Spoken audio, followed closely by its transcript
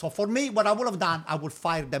So for me, what I would have done, I would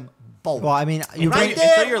fire them both. Well, I mean, you Right bring,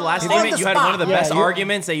 there, Until your last on statement, the you had one of the spot. best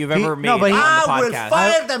arguments that you've ever made no, but on the I will podcast.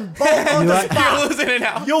 fire them both on the spot. You're losing it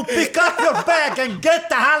now. You pick up your bag and get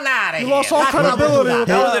the hell out of here. lost all That's what I would do credibility.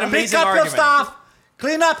 That was an amazing Pick up argument. your stuff,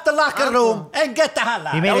 clean up the locker room, and get the hell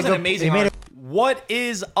out. He made That a was an good- amazing he made argument. What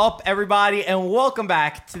is up, everybody, and welcome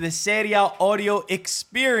back to the Serie A audio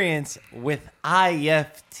experience with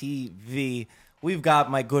IFTV. We've got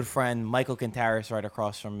my good friend Michael Quintaris right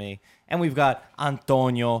across from me, and we've got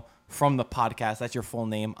Antonio from the podcast. That's your full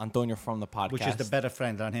name, Antonio from the podcast. Which is the better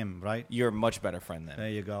friend than him, right? You're a much better friend than There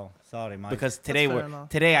you go. Sorry, Mike. because today fair enough.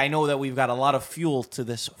 today I know that we've got a lot of fuel to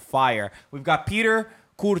this fire. We've got Peter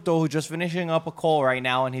Curto, who's just finishing up a call right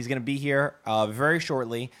now, and he's going to be here very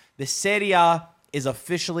shortly. The Serie A is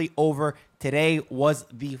officially over. Today was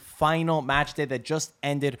the final match day that just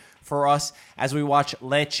ended for us as we watch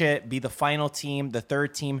Lecce be the final team, the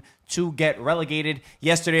third team to get relegated.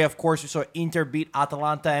 Yesterday, of course, we saw Inter beat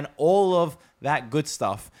Atalanta and all of that good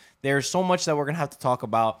stuff. There's so much that we're going to have to talk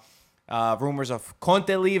about. Rumors of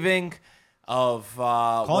Conte leaving, of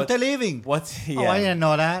Conte leaving. What's Oh, I didn't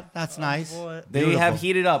know that. That's nice. boy. they Beautiful. have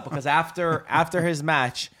heated up because after his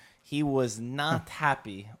match, he was not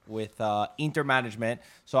happy with Inter management.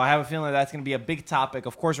 So I have a feeling that's going to be a big topic.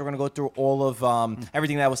 Of course, we're going to go through all of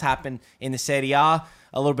everything that was happened in the Serie A,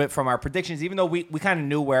 a little bit from our predictions, even though we kind of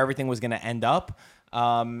knew where everything was going to end up.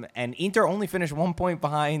 And Inter only finished 1 point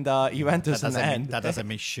behind Juventus in the end. That doesn't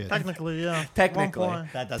mean shit. Technically, yeah. Technically, 1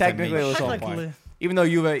 point. That doesn't technically mean it was 1 Technically. point. Even though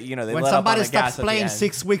Juve, they When let up on somebody the gas stops at the playing end.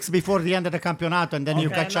 6 weeks before the end of the Campeonato and then you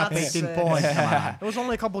Okay, catch up not 18 six. points, come on. It was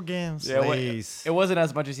only a couple games. Yeah, Please. it wasn't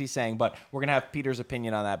as much as he's saying, but we're gonna have Peter's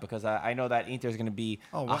opinion on that because I know that Inter is gonna be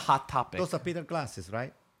a what? hot topic. Those are Peter glasses,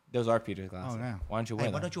 right? Those are Peter's glasses. Oh, yeah. Why don't you Hey,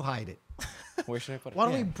 wear why them? don't you hide it? Where should I put it? Why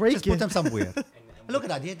don't Yeah. we break Just put it? them somewhere. Look at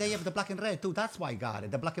that. They have the black and red too. That's why I got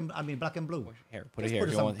it. The black and blue. Here, put Just it here.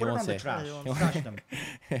 He won't put it say on the it. trash. Yeah, Trash them.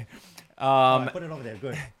 Alright, put it over there.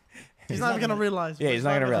 Good. He's not even gonna realize. Yeah, he's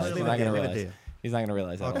not gonna realize. Leave He's it not there, gonna leave it realize. there. He's not gonna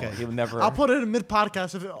realize that. Okay. He will never. I'll put it in mid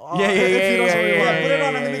podcast if Yeah, if he doesn't realize. Put it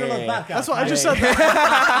on in the middle of the back. That's what I just said.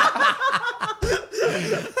 That.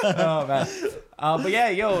 Oh man. But yeah,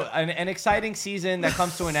 an exciting season that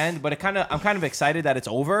comes to an end. But I'm kind of excited that it's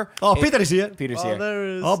over. Oh, Peter is here. Peter's Oh, here. there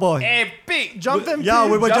is. Oh boy. Hey, Pete. Jump in. Yeah,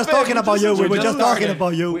 we were Jump just in. talking about you. We were just talking started.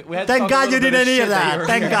 about you. We had to Thank talk a God little you bit of didn't hear shit that you that. were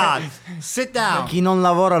Thank here. God. Sit down. Chi non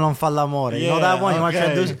lavora non fa l'amore. You know Yeah, that one? You want to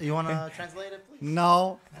okay. traduce? You want to translate it, please?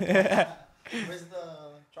 No. Where's the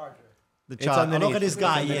charger? The It's charger. underneath. Look at this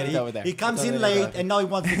guy It's here. over there. He comes It's in underneath. late and now he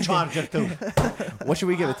wants the charger too. What should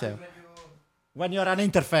we give it to? When you're an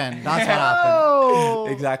Inter fan, that's what happened. Oh.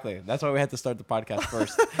 Exactly. That's why we had to start the podcast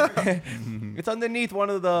first. It's underneath one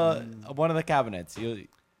of the cabinets. You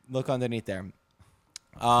look underneath there.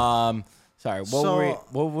 Sorry.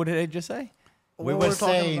 What did I just say? We What were we're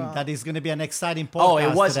talking saying about. that it's going to be an exciting Oh, podcast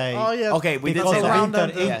it was. today. Oh yeah. Okay, we did Because say of that. round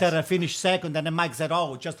Inter, ended. Inter finished second, and then Mike said,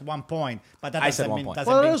 "Oh, just 1 point." But that I said doesn't 1 mean point.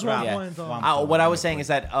 doesn't Well, mean it is 1 crap. point, though. What I was saying is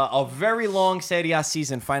that a very long Serie A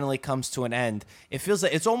season finally comes to an end. It feels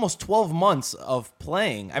like it's almost 12 months of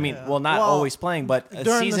playing. I mean, Yeah. well, not Well, always playing, but a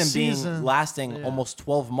during the season being season, lasting yeah. almost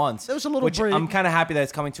 12 months. There was a little which break. I'm kind of happy that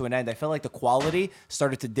it's coming to an end. I feel like the quality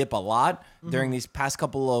started to dip a lot during these past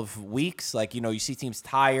couple of weeks. Like, you see teams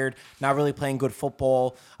tired, not really playing good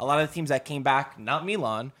football. A lot of the teams that came back, not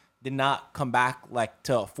Milan, did not come back like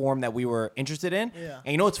to a form that we were interested in. Yeah.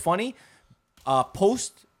 And you know what's funny?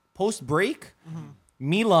 Post break,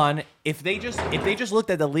 Milan, if they just looked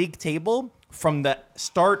at the league table from the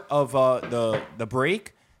start of the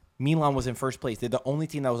break, Milan was in first place. They're the only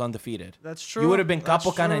team that was undefeated. That's true. You would have been That's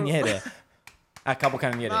Capocannoniere.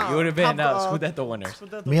 Nah, You would have been Capo- Scudetto winners.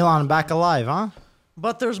 Milan back alive, huh?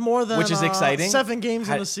 But there's more than Which is exciting. 7 games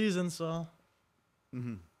Had- in the season, so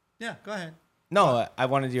Yeah, go ahead. No, I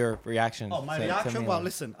wanted your reaction. Oh, my to reaction? Well, Milan.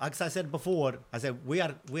 listen, as I said before, I said we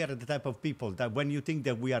are the type of people that when you think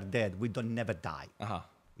that we are dead, we don't never die. Uh-huh.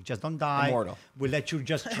 We just don't die. Immortal. We let you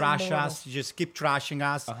just trash Immortal. us. You just keep trashing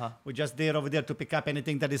us. We're just there over there to pick up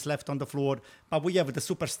anything that is left on the floor. But we have the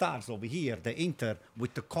superstars over here, the Inter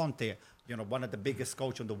with the Conte, one of the biggest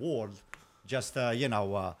coach in the world. Just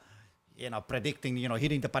predicting,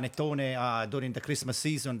 hitting the panettone during the Christmas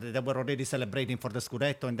season. They were already celebrating for the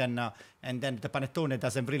Scudetto, and then the panettone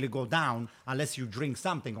doesn't really go down unless you drink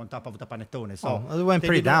something on top of the panettone. So Oh, it went they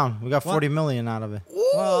pretty didn't- down. We got What? 40 million out of it.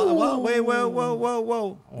 Well, wait,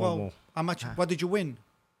 whoa. whoa. How much? What did you win?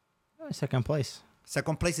 Second place.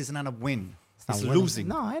 Second place is not a win. not It's winning. losing.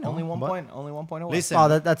 No, I know. Only 1 but- point. Only 1 point away. Listen, Oh,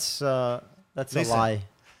 that's a Listen. lie.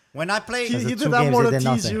 When I play, He the did two that games more they to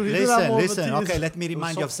did tease nothing. you. He did that more to listen. tease Okay, you. let me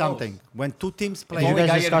remind you so of something. When two teams play, Did you only guys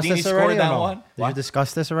guy discuss Yardini this scored already or that no? one. Did What? you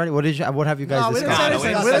discuss this already? What have you guys No, we didn't discussed? say No, we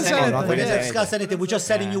anything. didn't We didn't discuss say anything. anything. we didn't Yeah. discuss anything. We're just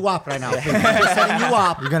setting Yeah. you up right now. We're just setting you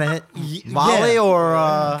up. You're gonna hit volley or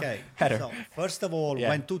Okay. Header. So first of all, Yeah.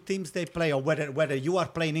 when two teams they play, or whether you are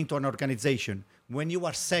playing into an organization, when you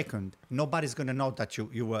are second, nobody's gonna know that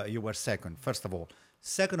you were second. First of all.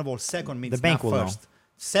 Second of all, second means The bank not will know. first.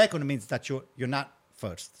 Second means that you're not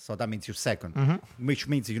first. So that means you're 2nd, which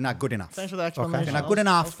means you're not good enough. Thanks for the explanation. You're not I good was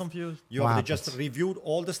enough. confused. You What have just happens? reviewed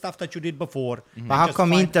all the stuff that you did before. But how Just come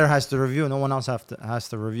find- Inter has to review? No one else has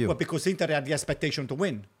to review. Well, because Inter had the expectation to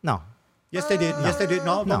win. No, Yes, they did. Yes, they did.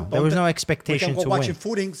 No, No, there was no expectation we can to go watching win.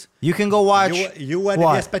 footings. you can go watch. You had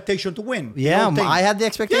what? the expectation to win. the Yeah, whole thing. I had the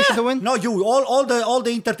expectation to win. No, you all the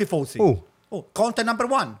Inter tifosi. Who? Oh, Conte number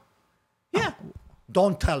 1. Yeah.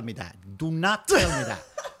 Don't tell me that. Do not tell me that.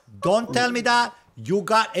 Don't tell me that. You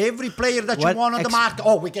got every player that What you want on the ex- market.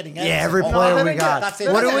 Oh, we're getting Yeah, Eriksen. every Oh, player no, we got. That's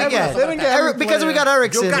it. What do we That's get? it. They didn't get every Because we got player.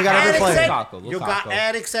 Ericsson, You we got got every player. Eriksen. You got Lukaku.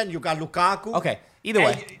 Eriksen. You got Lukaku. Okay. Either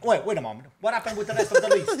way. Wait a moment. What happened with the rest of the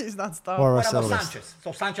list? He's not Or starting. What rest of about the list. Sanchez?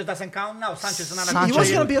 So Sanchez doesn't count now. Sanchez is not a Sanchez- good He wasn't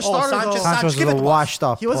player. gonna be a starter, though. Sanchez, Sanchez give was it a to us. washed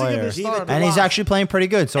up He wasn't gonna be player, a starter. Give it to and he's us. actually playing pretty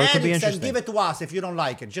good, so it could be Eriksen, interesting. give it to us if you don't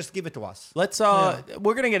like it. Just give it to us. Let's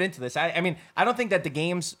we're gonna get into this. I mean, I don't think that the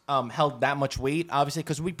games held that much weight, obviously,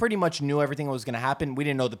 because we pretty much knew everything that was gonna happen. We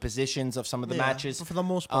didn't know the positions of some of the Yeah, matches for the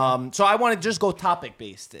most part. So I want to just go topic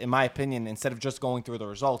based, in my opinion, instead of just going through the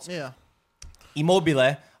results. Yeah.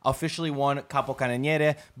 Immobile officially won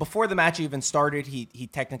Capocannoniere. Before the match even started, he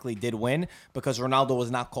technically did win because Ronaldo was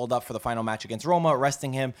not called up for the final match against Roma.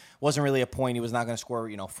 Resting him wasn't really a point. He was not going to score,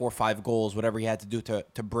 4 or 5 goals, whatever he had to do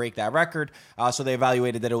to break that record. So they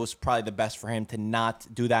evaluated that it was probably the best for him to not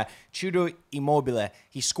do that. Ciro Immobile,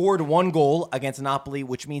 he scored 1 goal against Napoli,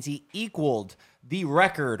 which means he equaled the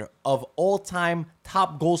record of all-time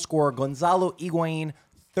top goal scorer Gonzalo Higuain,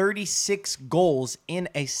 36 goals in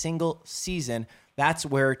a single season. That's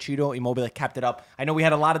where Ciro Immobile kept it up. I know we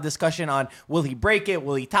had a lot of discussion on will he break it,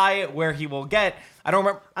 will he tie it, where he will get. I don't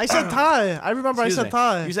remember. I said tie. I remember Excuse I me. said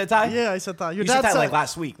tie. You said tie? Yeah, I said tie. Your You said dad that like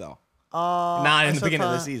last week, though. Not in I the said beginning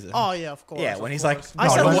of the tie. season. Oh yeah, of course. Yeah, of when he's course.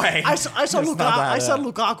 like, no way. I said It's not Lukaku. that, I said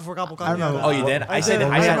Lukaku for Capo I remember. Oh, you did? I said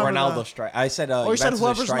remember Ronaldo that. strike. I said you said Juventus'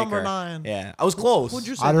 whoever's striker. number 9. Yeah, I was close. Who'd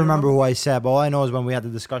you say? I Do don't you remember who I said, but all I know is when we had the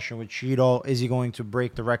discussion with Cheeto, is he going to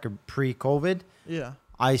break the record pre-COVID? Yeah.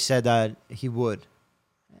 I said that he would.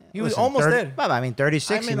 He was Listen, almost 30 there. But I mean,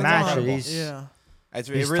 36 I he mean, matched that's it. incredible. He's, Yeah. It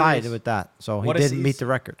he's really tied is. with that, so he What a didn't meet season.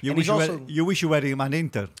 the record. You And wish he's also- you wish you were him an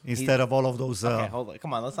Inter instead of all of those. Okay, hold on.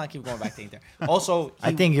 Come on, let's not keep going back to Inter. Also,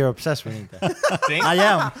 I think you're obsessed with Inter. think I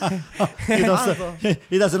am.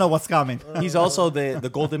 he doesn't know what's coming. he's also the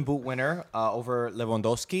Golden Boot winner over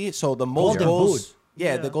Lewandowski. So the most Golden goals. Boot?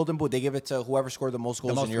 Yeah, Yeah. the Golden Boot. They give it to whoever scored the most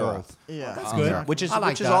goals most in Europe. goals. Yeah. That's good. Which is I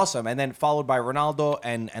like which is that. awesome, and then followed by Ronaldo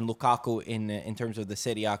and Lukaku in terms of the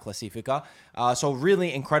Serie A Classifica. So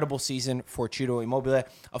really incredible season for Ciro Immobile.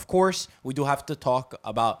 Of course, we do have to talk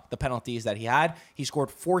about the penalties that he had. He scored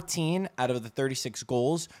 14 out of the 36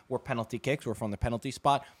 goals were penalty kicks, were from the penalty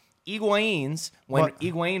spot. Higuain's, when What?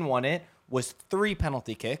 Higuain won it, was 3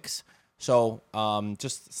 penalty kicks. So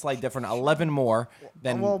just slight different, 11 more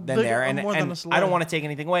than Well, there. bigger- And, more than and a I slight. don't want to take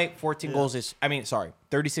anything away. 14 goals is,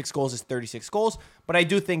 36 goals is 36 goals. But I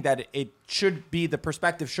do think that it should be, the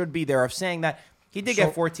perspective should be there of saying that he did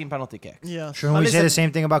get 14 penalty kicks. Yeah. Shouldn't But we say listen- the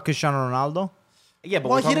same thing about Cristiano Ronaldo? Yeah, but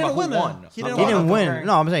Well, we're he talking didn't about win who it. won. He I'm didn't He not didn't win. comparing-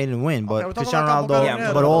 No, I'm saying he didn't win, but we're talking Cristiano about Ronaldo, Yeah, I'm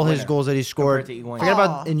talking but about all the his winner. goals that he scored, Compared to Higuain. forget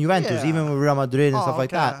about in Juventus, yeah. even with Real Madrid and stuff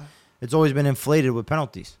like okay. that, it's always been inflated with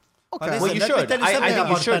penalties. Okay. Listen, Well, you let me should. tell you I something think you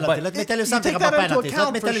about should, penalty. but Let me tell you you something take about that into penalties. Let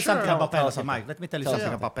account me for tell you something sure. about Tell us penalty, something. Mike. Let me tell you Tell us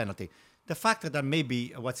something something. about penalty. The fact that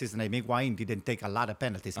maybe what's his name, Higuain didn't take a lot of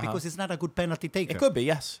penalties because he's not a good penalty taker. It could be,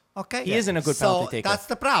 yes. Okay, He isn't a good penalty taker. That's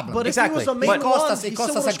the problem. But Exactly. if he was a But main Costa- one, he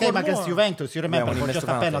Costa still would've came scored against more. Juventus. You remember when he for missed just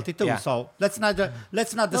the a penalty too. penalty. Yeah. So let's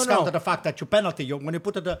not discount the fact that you penalty. When you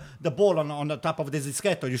put the ball on the top of the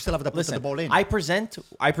dischetto, you still have to put the Listen, ball in. I present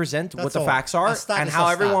what That's the all. facts are A stat and is how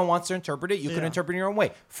a everyone stat. wants to interpret it. You can Yeah. interpret it your own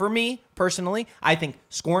way. For me, personally, I think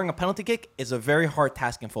scoring a penalty kick is a very hard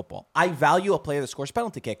task in football. I value a player that scores a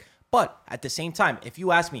penalty kick. But at the same time, if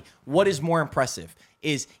you ask me what is more impressive,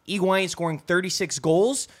 is Higuain scoring 36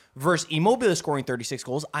 goals versus Immobile scoring 36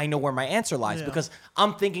 goals, I know where my answer lies Yeah. because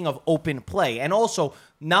I'm thinking of open play. And also,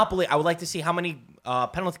 Napoli, I would like to see how many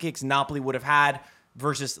penalty kicks Napoli would have had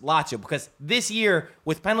versus Lazio because this year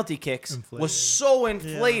with penalty kicks was so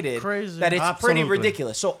inflated crazy. that it's pretty Absolutely.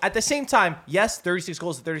 ridiculous. So at the same time, yes, 36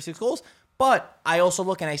 goals to 36 goals, But I also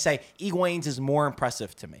look and I say Higuain's is more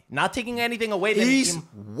impressive to me. Not taking anything away. Is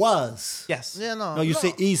was. Yes. Yeah, no. No, you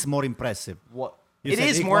say is more impressive. What? You It said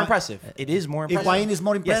is more Higuain- impressive. It is more impressive. Higuain is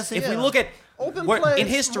more Yes. impressive. If we Yeah. look at Open what- play in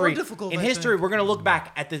is history, more difficult, in I history, think. we're gonna look back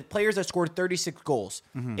at the players that scored 36 goals.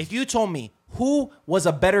 If you told me who was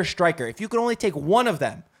a better striker, if you could only take one of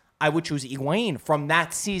them, I would choose Higuain from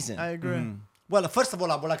that season. I agree. Well, first of all,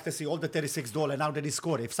 I would like to see all the 36 goals and now that he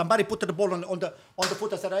scored. If somebody put the ball on the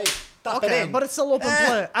foot and said, "Hey, tap it Okay, in," but it's still open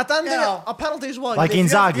play. At the end of you the know, a penalty is what? Like if you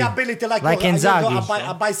have Inzaghi. the ability like Like you do Inzaghi.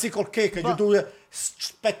 a bicycle kick and you do a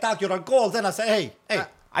spectacular goal, then I say, hey,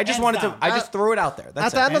 I just hands wanted down. to. I just threw it out there.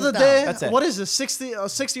 That's At the end of the Hands down. day, That's it. what is it? 60 or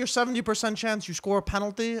 70% chance you score a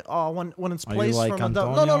penalty when it's Are you placed like from a no.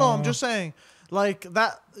 Antonio? I'm just saying, like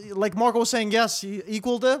that. Like Marco was saying, yes, he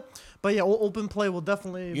equaled it, but yeah, open play will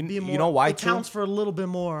definitely You- be you more. know why, it too? counts for a little bit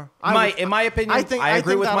more. in my opinion, I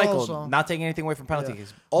agree with that Michael. also. Not taking anything away from penalty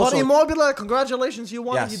kicks. But Also, Immobile, congratulations, you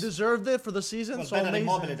won. Yes. You deserved it for the season. Well, so better amazing.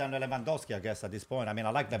 Immobile than Lewandowski, I guess, at this point. I mean,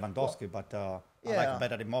 I like Lewandowski, but I Yeah. like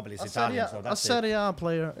better Immobile. He's a Italian, so Serie, a that's it. Serie A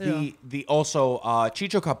player. Yeah. the also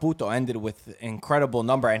Chicho Caputo ended with an incredible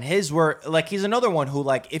number, and his were like he's another one who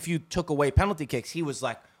like if you took away penalty kicks, he was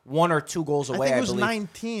like 1 or 2 goals I away. think it was believe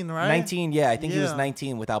 19, right? 19, yeah, I think he was Yeah.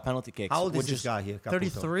 19 without penalty kicks. How old is which this guy here? Caputo?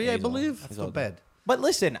 33, I He's old. believe. He's Not old. bad. But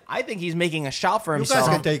listen, I think he's making a shout for You guys himself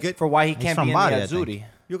can take it. for why he can't from be in Bari, the I think. Azzurri.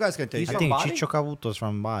 You guys can take He's I it. from think Bari? Chicho Caputo's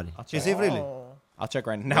from Bari. Is he really? I'll check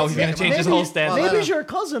right now. He's gonna change his whole stance. Maybe Well, he's your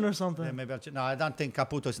cousin or something. Yeah, maybe no, I don't think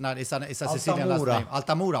Caputo is not. It's a Sicilian last Altamura. name.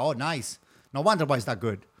 Altamura. Oh, nice. No wonder why it's that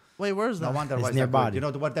good. Wait, where is that? No wonder It's why it's near that Bari. good. You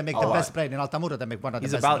know where they make Oh, the best bread in Altamura? They make one of the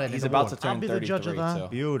He's best about bread he's in the about to world. turn I'll be the 33. judge of that. So.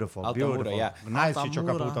 Beautiful, Altamura, beautiful. yeah. Nice Chicho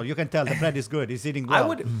Altamura. Caputo. You can tell the bread is good. He's eating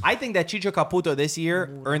well. I think that Chicho Caputo this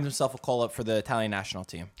year earned himself a call up for the Italian national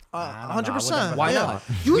team. 100%. Why yeah. not?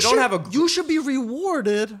 You We should don't have a- You should be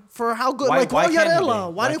rewarded for how good. Why- like why can't he be?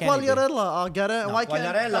 Quagliarella. Why Why did can't he be? Quagliarella get it? No, Why can't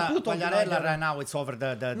Caputo Quagliarella not get it? right now it's over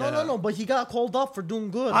the No. But he got called up for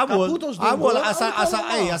doing good. I will. Caputo's doing I will. good. As I would call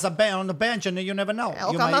him up. as a on the bench, and you never know. Okay, You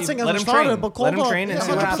I'm might not even- saying Let as him a starter, train. but called Let him up. train and Yeah,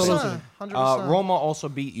 see what happens. 100%. Roma also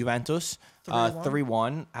beat Juventus 3-1.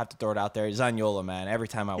 3-1. I have to throw it out there. Zaniolo, man. Every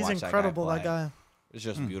time I He's watch incredible, that that guy. It's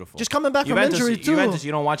just beautiful. Just coming back from Juventus, injury, too. Juventus,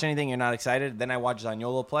 you don't watch anything, you're not excited. Then I watch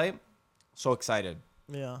Zaniolo play. So excited.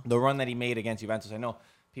 Yeah. The run that he made against Juventus, I know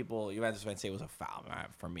people, Juventus fans say it was a foul.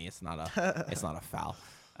 For me, it's not a foul.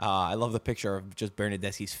 I love the picture of just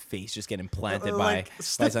Bernardeschi's face just getting planted Like by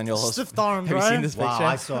stiff- Zaniolo's. stiff-armed, Have you seen right? this Wow, picture?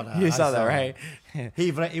 I saw that. You I saw that, saw right?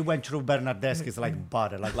 He went through Bernardeschi's like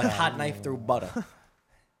butter, like Hot knife through butter.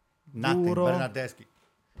 nothing. Duro. Bernardeschi.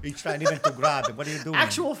 He's trying even to grab it. What are you doing?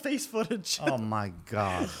 Actual face footage. Oh my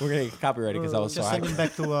God. We're going to get copyrighted because I was so Just send him happy.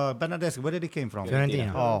 back to Bernardeschi. Where did he came from?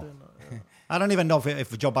 Fiorentina. Oh. I don't even know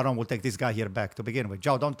if Joe Baron will take this guy here back to begin with.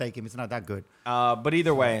 Joe, don't take him. It's not that good. But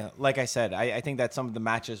either way, like I said, I think that some of the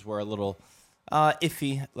matches were a little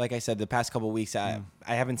iffy. Like I said, the past couple of weeks, I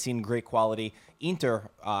haven't seen great quality. Inter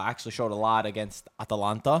actually showed a lot against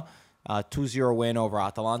Atalanta. 2-0 win over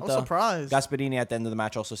Atalanta. I'm surprised. Gasperini at the end of the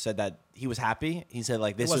match also said that he was happy. He said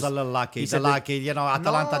like It this was a little lucky. He The said that- lucky, you know,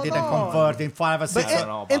 Atalanta No, didn't no. convert in 5 or 6. I don't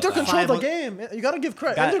know about Inter that. controlled the Final- game. You got to give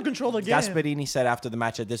credit. Ga- Inter controlled the game. Gasperini said after the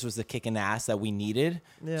match that this was the kick in the ass that we needed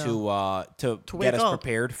Yeah. to wake get us up.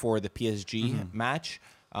 prepared for the PSG match,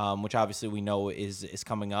 which obviously we know is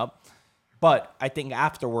coming up. But I think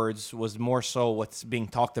afterwards was more so what's being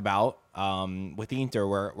talked about with Inter,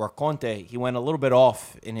 where Conte, he went a little bit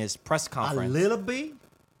off in his press A conference. little bit?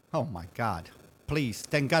 Oh my God. Please.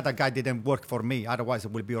 Thank God that guy didn't work for me. Otherwise,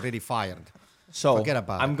 it will be already fired. So Forget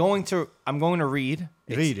about I'm it. going to read.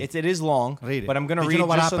 Read it. It is long. Read it. But I'm going to Did read you know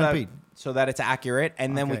what just happened? Read. so that it's accurate,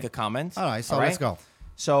 and then we Okay. could comment. All right, so let's go.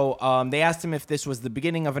 So they asked him if this was the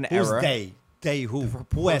beginning of an Who's era. they? They who?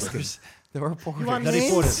 Who asked him? The reporters. You want The names?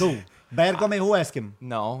 reporters. Who? Bergame, who asked him?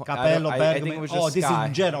 No, Capello, I Bergame. think it was just Oh, this Sky. is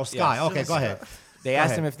in general. Sky. Yes. Okay, go ahead. They Go asked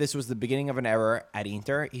ahead. him if this was the beginning of an era at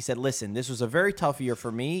Inter. He said, listen, this was a very tough year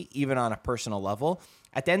for me, even on a personal level.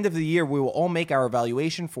 At the end of the year, we will all make our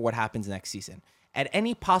evaluation for what happens next season. At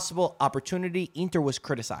any possible opportunity, Inter was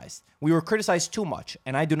criticized. We were criticized too much,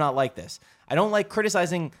 and I do not like this. I don't like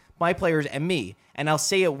criticizing my players and me, and I'll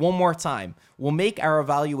say it one more time. We'll make our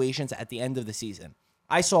evaluations at the end of the season.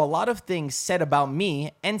 I saw a lot of things said about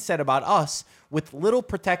me and said about us with little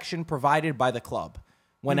protection provided by the club.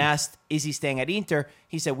 When asked, is he staying at Inter?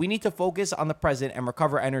 He said, we need to focus on the present and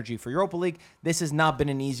recover energy for Europa League. This has not been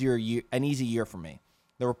an easy year for me.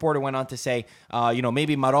 The reporter went on to say,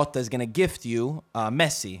 maybe Marotta is going to gift you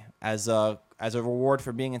Messi as a reward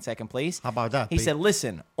for being in second place. How about that, He Pete? said,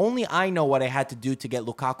 listen, only I know what I had to do to get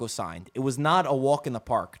Lukaku signed. It was not a walk in the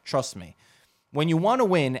park. Trust me. When you want to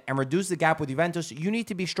win and reduce the gap with Juventus, you need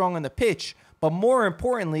to be strong on the pitch, but more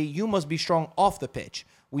importantly, you must be strong off the pitch.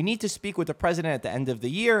 We need to speak with the president at the end of the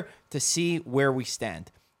year to see where we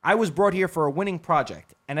stand. I was brought here for a winning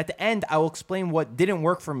project, and at the end, I will explain what didn't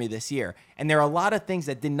work for me this year. And there are a lot of things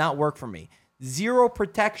that did not work for me. Zero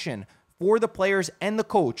protection for the players and the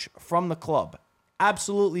coach from the club.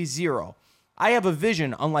 Absolutely zero. I have a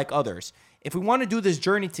vision unlike others. If we want to do this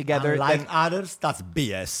journey together, Like then others, that's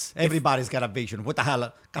BS. Everybody's got a vision. What the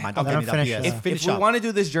hell? Come on, don't Let give me him that finish BS. it. if Finish we up. want to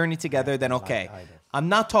do this journey together, then okay. I'm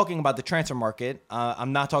not talking about the transfer market.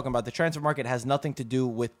 I'm not talking about the transfer market. It has nothing to do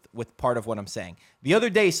with part of what I'm saying. The other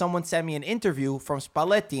day, someone sent me an interview from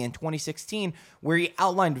Spalletti in 2016 where he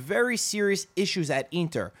outlined very serious issues at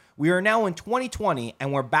Inter. We are now in 2020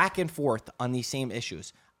 and we're back and forth on these same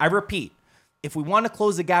issues. I repeat, if we want to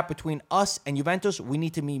close the gap between us and Juventus, we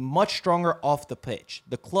need to be much stronger off the pitch.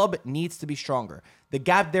 The club needs to be stronger. The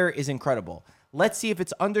gap there is incredible. Let's see if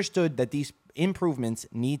it's understood that these improvements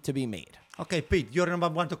need to be made. Okay, Pete, you're the number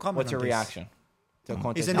one to comment. What's on your this. reaction to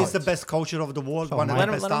Conte's Isn't this the knowledge? best coach of the world? One of Let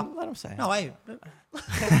the him, best let, him, top? let him say. No,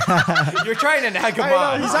 You're trying to nag him I know,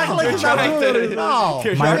 on. he's acting like You're he's not trying doing to- it. no.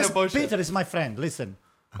 You're trying to push it. Peter is my friend. Listen,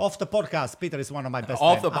 off the podcast, Peter is one of my best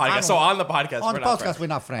Off friends. the I podcast. don't- So on the podcast, on we're the not podcast, friends. we're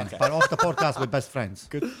not friends, but off the podcast, we're best friends.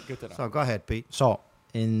 Good to know. So go ahead, Pete. So,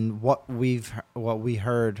 in what we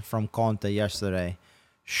heard from Conte yesterday,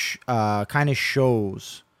 kind of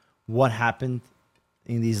shows what happened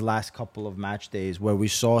in these last couple of match days, where we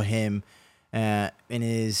saw him in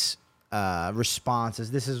his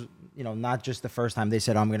responses. This is, not just the first time they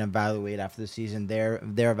said, "I'm going to evaluate after the season." Their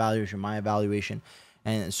evaluation, my evaluation,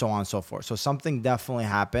 and so on and so forth. So something definitely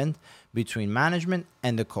happened between management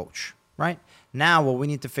and the coach. Right now, what we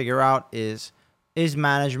need to figure out is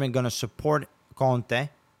management going to support Conte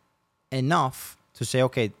enough to say,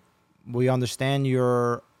 okay, we understand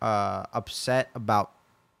you're upset about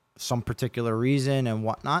some particular reason and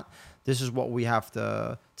whatnot. This is what we have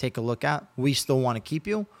to take a look at. We still want to keep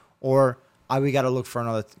you, or we got to look for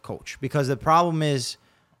another coach. Because the problem is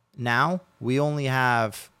now we only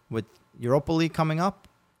have, with Europa League coming up,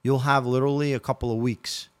 you'll have literally a couple of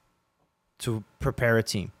weeks to prepare a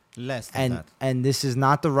team. Less than that. And this is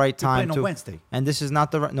not the right You're time playing on to. Wednesday. And this is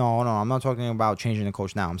not the right. No, I'm not talking about changing the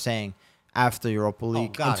coach now. I'm saying after Europa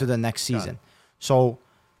League got into it. the next Got season. it. So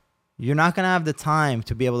you're not gonna have the time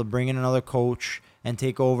to be able to bring in another coach and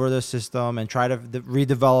take over the system and try to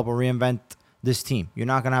redevelop or reinvent this team. You're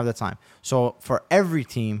not gonna have the time. So for every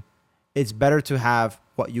team, it's better to have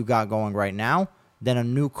what you got going right now than a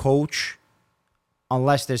new coach,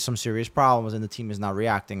 unless there's some serious problems and the team is not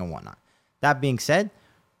reacting and whatnot. That being said,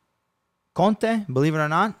 Conte, believe it or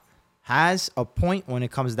not, has a point when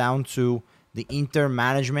it comes down to the Inter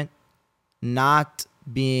management not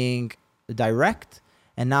being direct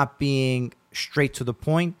and not being straight to the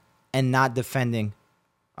point and not defending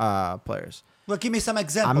players. Well, give me some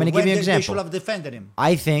example. I'm gonna give you an They example. should have defended him.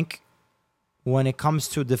 I think when it comes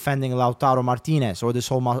to defending Lautaro Martinez or this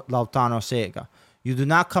whole Lautaro Sega, you do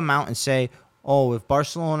not come out and say, oh, if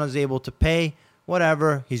Barcelona is able to pay,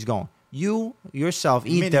 whatever, he's going. You, yourself,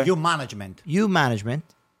 Meaning Inter, you management. you management,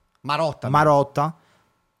 Marotta. Marotta,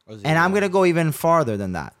 and I'm going to go even farther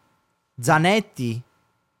than that. Zanetti,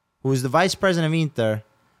 who is the vice president of Inter,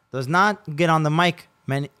 does not get on the mic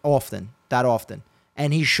that often,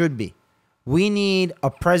 and he should be. We need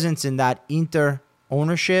a presence in that Inter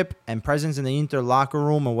ownership and presence in the Inter locker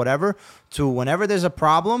room or whatever to, whenever there's a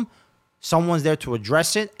problem, someone's there to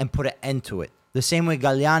address it and put an end to it. The same way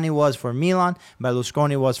Galliani was for Milan,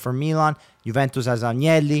 Berlusconi was for Milan, Juventus has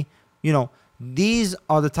Agnelli. These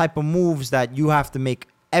are the type of moves that you have to make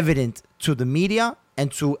evident to the media and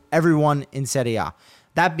to everyone in Serie A.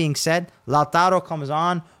 That being said, Lautaro comes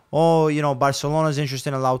on. Barcelona's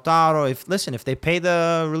interested in Lautaro. If they pay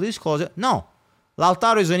the release clause, no.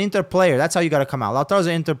 Lautaro is an Inter player. That's how you got to come out. Lautaro's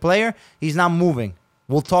an Inter player. He's not moving.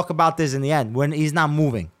 We'll talk about this in the end when he's not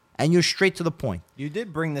moving. And you're straight to the point. You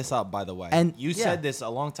did bring this up, by the way. And- you yeah. said this a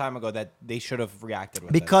long time ago that they should have reacted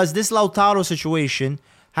with Because this Lautaro situation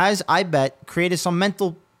has, I bet, created some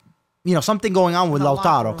mental, something going on with The locker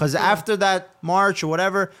Lautaro. room, Because yeah. after that March or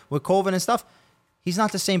whatever, with COVID and stuff, he's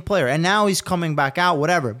not the same player. And now he's coming back out,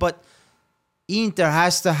 whatever. But Inter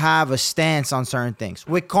has to have a stance on certain things.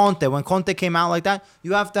 With Conte, when Conte came out like that,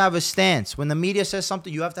 you have to have a stance. When the media says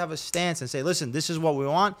something, you have to have a stance and say, listen, this is what we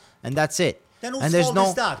want, and that's it. Then and whose there's fault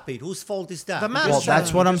is that, Pete? Whose fault is that? The Because- management. Well,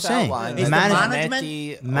 that's what I'm Just saying. outlined. Is It's the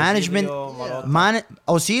Zanetti, management, Ausilio, Marotta.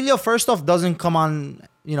 Ausilio, first off, doesn't come on,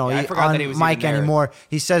 I forgot on that he was mic even there. anymore.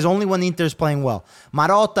 He says only when Inter's playing well.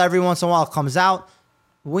 Marotta, every once in a while, comes out.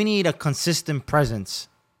 We need a consistent presence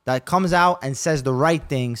that comes out and says the right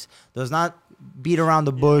things, does not beat around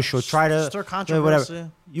the bush or try to Stir whatever.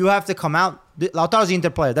 controversy. You have to come out. Lautaro's the Inter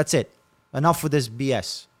player. That's it. Enough with this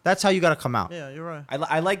BS. That's how you got to come out. Yeah, you're right.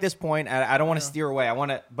 I like this point. I don't want to steer away. I want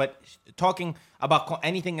to, but talking about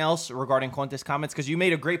anything else regarding Conte's comments, because you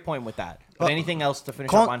made a great point with that. But anything else to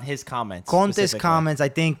finish up on his comments? Conte's specifically? comments, I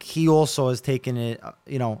think he also has taken it,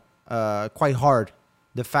 quite hard.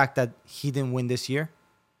 The fact that he didn't win this year,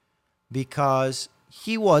 because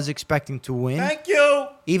he was expecting to win. Thank you.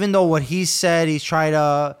 Even though what he said, he's trying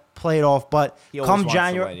to play it off. But He always come wants to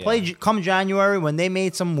January, win, yeah. come January when they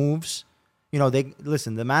made some moves,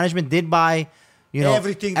 the management did buy,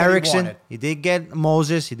 Everything that he Ericsson. wanted. He did get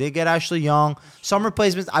Moses. He did get Ashley Young. Some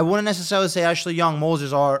replacements. I wouldn't necessarily say Ashley Young,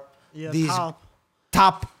 Moses are Yeah, these top.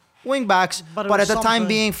 top wing backs, But but it at the was time something.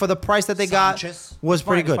 being, for the price that they Sanchez. got, was It's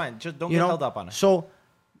pretty fine, good. it's fine. Just don't get held up on it. So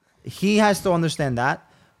he has to understand that.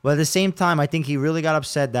 But at the same time, I think he really got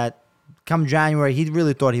upset that come January, he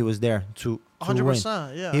really thought he was there to 100%,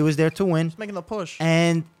 win. yeah. He was there to win. He's making the push.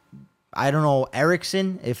 And I don't know,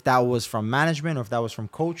 Ericsson, if that was from management or if that was from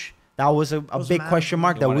coach. That was a was big question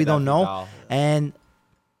mark He that wanted we that don't know. Vidal. And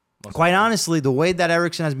quite honestly, the way that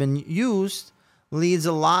Ericsson has been used leaves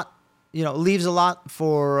a lot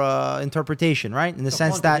for interpretation, right? In the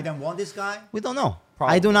sense Conte that didn't want this guy. we don't know.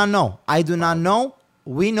 Probably. I do not know. I do not know.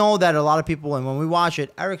 We know that a lot of people, and when we watch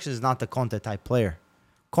it, Ericsson is not the Conte type player.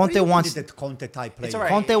 Conte wants that Conte type player. It's all right.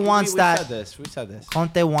 Conte wants that- We said this.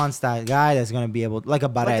 Conte wants that guy that's going to be able, like a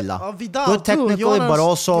Barella, a Vidal, good too. technically, You want but you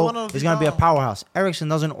also want a is going to be a Vidal. powerhouse. Ericsson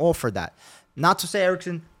doesn't offer that. Not to say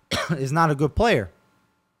Ericsson is not a good player,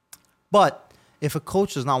 but if a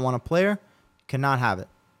coach does not want a player, cannot have it.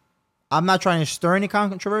 I'm not trying to stir any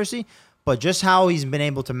controversy, but just how he's been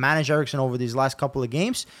able to manage Ericsson over these last couple of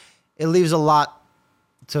games, it leaves a lot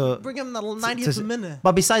to Bring him the 90th minute.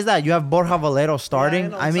 But besides that, you have Borja Valero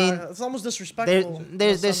starting. Yeah, I mean, it's almost disrespectful.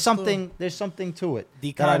 there's something to it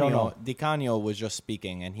that I don't know. Di Canio was just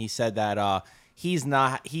speaking, and he said that he's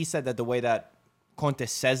not. He said that the way that Conte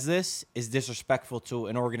says this is disrespectful to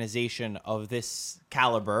an organization of this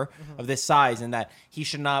caliber, of this size, and that he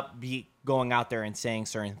should not be going out there and saying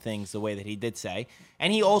certain things the way that he did say.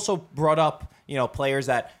 And he also brought up, players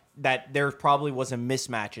that there probably was a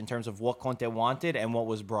mismatch in terms of what Conte wanted and what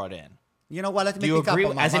was brought in. You know what? Let me Do you pick up agree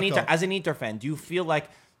on as Marco. an Inter fan? Do you feel like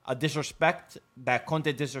a disrespect that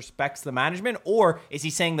Conte disrespects the management, or is he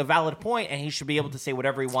saying the valid point and he should be able to say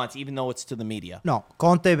whatever he wants, even though it's to the media? No,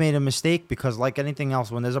 Conte made a mistake because, like anything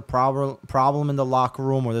else, when there's a problem in the locker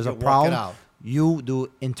room or there's a You walk it problem, out. you do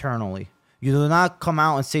it internally. You do not come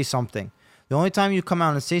out and say something. The only time you come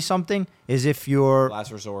out and say something is if you're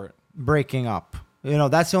Last resort. breaking up.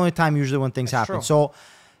 That's the only time usually when things happen. true. So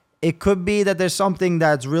it could be that there's something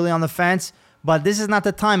that's really on the fence, but this is not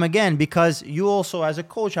the time again, because you also as a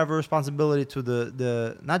coach have a responsibility to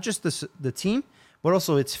the not just the team, but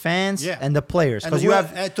also its fans and the players, And because you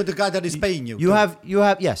have to the guy that is paying you.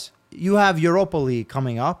 you have Europa League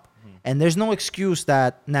coming up, and there's no excuse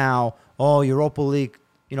that now Europa League,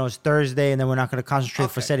 it's Thursday and then we're not going to concentrate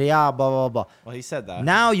for Okay. Serie A, blah blah blah. Well, he said that.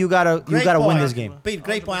 Now you gotta Great win point. this game. Pete,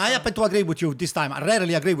 great point. I happen to agree with you this time. I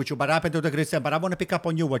rarely agree with you, but I happen to agree with you. But I want to pick up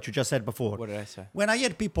on you what you just said before. What did I say? When I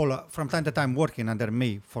hear people from time to time working under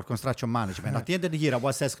me for construction management, at the end of the year, I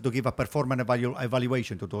was asked to give a performance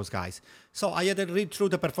evaluation to those guys. So I had to read through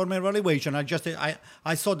the performance evaluation.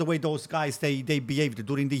 I saw the way those guys they behaved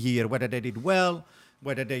during the year, whether they did well,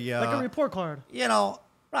 whether they like a report card.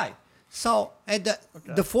 right. So and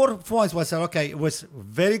the 4 points was it was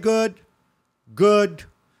very good,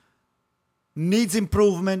 needs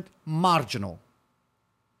improvement, marginal.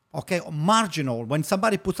 Okay, marginal. When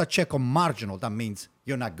somebody puts a check on marginal, that means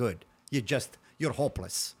you're not good. You're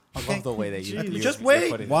hopeless. I Okay? love the way that you Just you're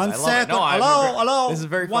wait putting it. one I love it. second. No, Hello. This is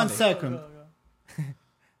very funny. 1 second.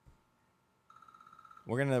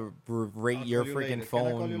 We're gonna rate your freaking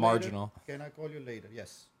phone marginal. Can I call you later?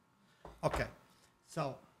 Yes. Okay.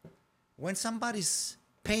 So, when somebody's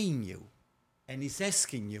paying you and is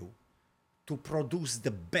asking you to produce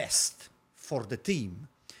the best for the team,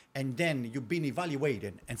 and then you've been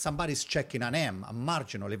evaluated and somebody's checking an M, a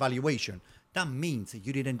marginal evaluation, that means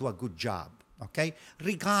you didn't do a good job. Okay?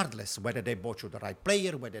 Regardless whether they bought you the right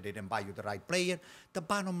player, whether they didn't buy you the right player, the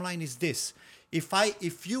bottom line is this. If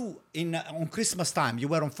you on Christmas time you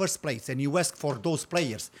were on first place and you asked for those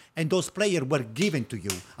players and those players were given to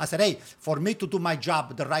you, I said, hey, for me to do my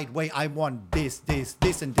job the right way, I want this,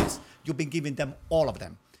 and this. You've been giving them all of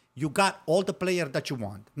them. You got all the players that you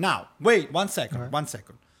want. Now, wait 1 second. Right. 1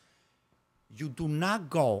 second. You do not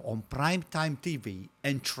go on primetime TV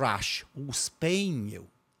and trash who's paying you.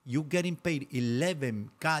 You're getting paid 11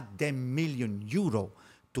 goddamn million euro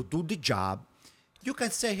to do the job. You can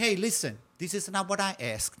say, hey, listen, This is not what I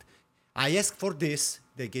asked. I asked for this.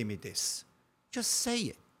 They gave me this. Just say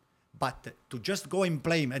it. But to just go and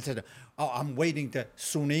blame and say, "Oh, I'm waiting. The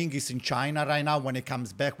Suning is in China right now. When it comes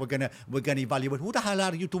back, we're gonna evaluate." Who the hell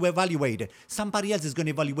are you to evaluate it? Somebody else is gonna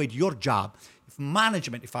evaluate your job.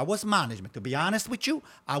 If I was management, to be honest with you,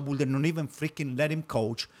 I would not even freaking let him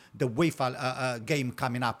coach the UEFA game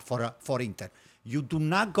coming up for Inter. You do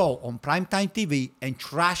not go on primetime TV and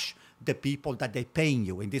trash the people that they're paying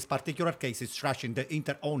you. In this particular case, it's trashing the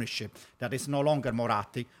Inter ownership that is no longer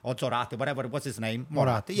Moratti or Zorati, whatever was his name.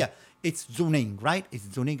 Moratti. Yeah, it's Zuning, right?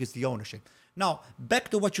 Zuning is the ownership. Now, back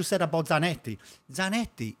to what you said about Zanetti.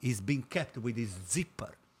 Zanetti is being kept with his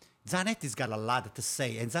zipper. Zanetti's got a lot to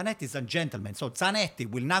say, and Zanetti's a gentleman. So Zanetti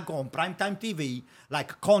will not go on primetime TV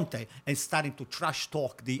like Conte and starting to trash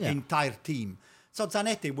talk the entire team. So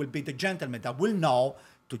Zanetti will be the gentleman that will know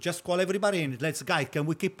to just call everybody in. Let's, guys, can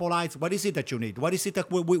we keep polite? What is it that you need? What is it that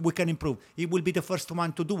we can improve? He will be the first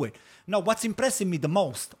one to do it. Now, what's impressing me the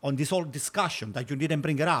most on this whole discussion that you didn't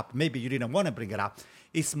bring it up, maybe you didn't want to bring it up,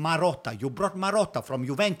 is Marotta. You brought Marotta from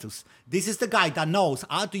Juventus. This is the guy that knows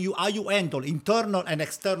how you handle internal and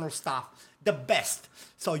external stuff the best.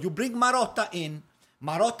 So you bring Marotta in,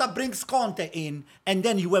 Marotta brings Conte in, and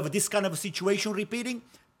then you have this kind of a situation repeating.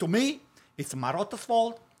 To me, it's Marotta's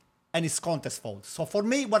fault and it's Conte's fault. So for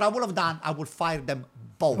me, what I would have done, I would fire them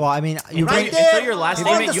both. Well, I mean, you Right bring, there, Until your last on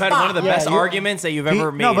statement, the you had one of the spot. best you- arguments that you've ever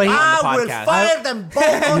made no, but he- on the I will podcast. fire them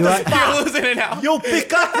both on the You- spot. You're losing it now. You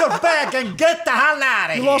pick up your bag and get the hell out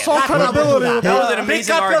of here. lost all That's what I would do credibility now. with that. That was an amazing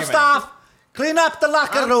Pick up argument. your stuff, clean up the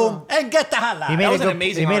locker room, and get the hell out. he made, was a an good,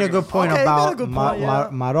 amazing he made a argument. good point Okay, he made a about good point, yeah.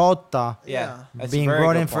 Marotta Yeah, that's a being very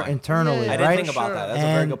brought good in for point. internally, Yeah, I yeah. didn't right? think about Sure. that. That's a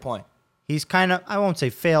very And good point. He's kind of, I won't say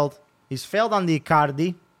failed. He's failed on the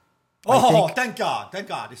Icardi, Oh, think- thank God. Thank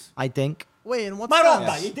God. It's I think. Wait, in what Marotta,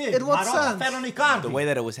 sense? he did. In what Marotta sense? fell on Icardi. The way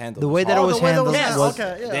that it was handled. The way that Oh, it was the way that handled was handled. was,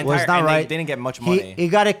 okay, yeah. The was entire- not and they right. didn't get much money. He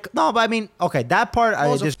got it. No, but I mean, okay, that part I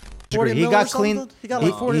was it just 40 disagree. He mil or got something? cleaned. He got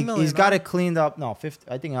like 40 million, He's got right? it cleaned up. No, 50.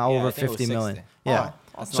 I think Yeah, over I think it was 50 million. 60. Yeah.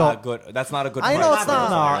 That's So- not good. That's not a good. I price. know it's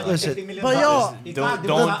not. No, listen. But yo,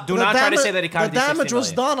 Do not try to say that Icardi the damage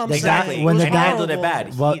was done. I'm Exactly. saying. When It was the and dam- handled it horrible.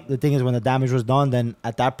 bad. Well, He- the thing is, when the damage was done, then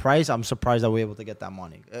at that price, I'm surprised that we were able to get that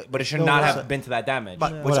money. But it should Still not was- have been to that damage,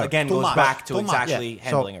 which whatever. again Too goes much. back to Too much. exactly So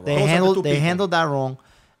handling it they wrong. Those are the handled two they people. handled that wrong,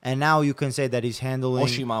 and now you can say that he's handling.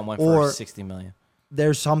 Oshiman went or for 60 million.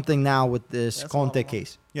 there's something now with this That's Conte a lot of money.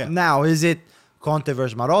 case. Yeah. Now, is it Conte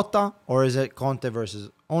versus Marotta, or is it Conte versus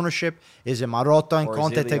ownership? Is it Marotta and Or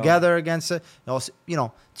Conte Zidane. together against it? You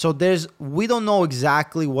know, so we don't know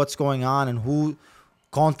exactly what's going on and who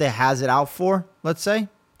Conte has it out for. Let's say.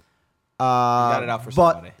 got it out for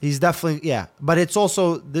but somebody. he's definitely But it's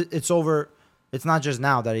also it's over. It's not just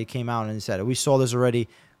now that he came out and he said it. We saw this already.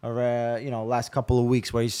 Last couple of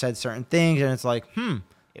weeks where he said certain things, and it's like,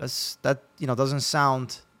 that doesn't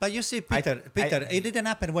sound. But you see, Peter, it didn't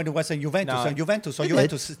happen when it was in Juventus. No. And Juventus, so It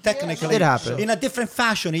Juventus did. technically It happened. in a different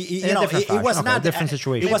fashion. In a different It was fashion. Okay, not a different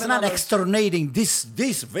situation. It was Maybe not another- exterminating this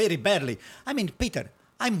very badly. I mean, Peter,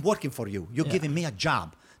 I'm working for you. You're giving me a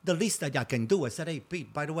job. The least that I can do is say, hey,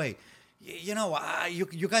 Pete, by the way,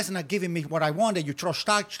 you guys are not giving me what I wanted. You trash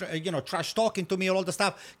talking to me, all the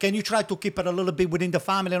stuff. Can you try to keep it a little bit within the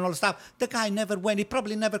family and all the stuff? The guy never went. He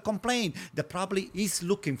probably never complained. The probably is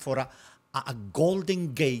looking for a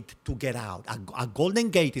golden gate to get out. A golden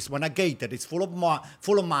gate is when a gate that is full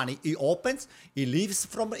of money, he opens, he leaves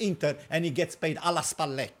from Inter, and he gets paid alla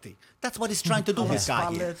Spalletti. That's what he's trying to do, this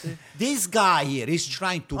guy here. Spalletti. This guy here is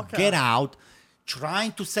trying to get out,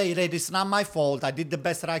 trying to say that it's not my fault. I did the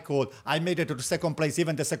best that I could. I made it to the second place,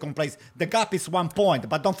 even the second place. The gap is 1 point,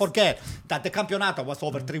 but don't forget that the Campeonato was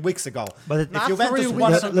over 3 weeks ago. But if Not Juventus 3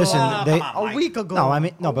 won weeks it, ago. Listen, come they- on, A Mike. week ago. No, I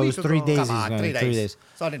mean, no, A but it was week 3 ago. days. Come He's on, going 3 3 days. days.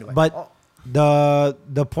 So anyway. But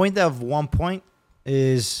the point of 1 point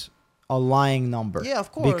is a lying number. Yeah,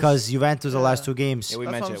 of course. Because Juventus the Yeah. last 2 games. Yeah, we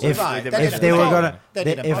That's mentioned what I'm it. saying. Right, We they mentioned If they it. were gonna, They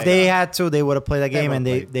didn't if play. they had to, they would have played that They game, and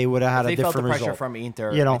would've they would have had They a felt the different pressure result. from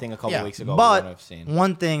Inter, You know. I think, a couple Yeah. weeks ago. we But would have seen.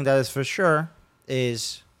 one thing that is for sure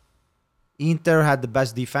is Inter had the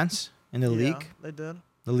best defense in the Yeah, league, they did.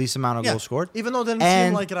 the least amount of Yeah. goals scored, Even though it didn't and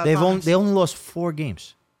seem like it at they times. only lost 4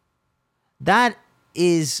 games. That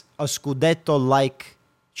is a Scudetto-like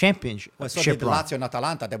championship. Well, so did Lazio and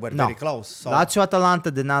Atalanta. They were No. very close. So. Lazio Atalanta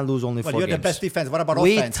did not lose only Well, 4 you're games. the best defense. What about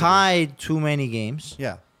We offense? tied too many games,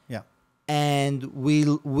 Yeah, yeah. and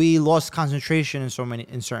we lost concentration in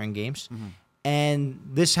certain games, Mm-hmm. and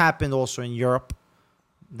this happened also in Europe.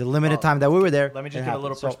 The limited time that we were there. Let me it just give a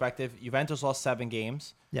little happened. So, perspective. Juventus lost 7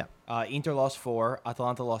 games. Yeah. Inter lost 4.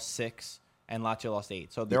 Atalanta lost 6. And Lazio lost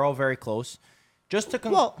 8. So they're all very close. Just to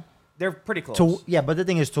They're pretty close. But the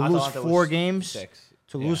thing is, to lose Atalanta 4 was games, 6.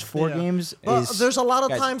 to lose 4 Yeah. games But is. there's a lot of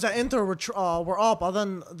Guys. times that Inter were up, and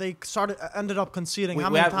then they ended up conceding. we, How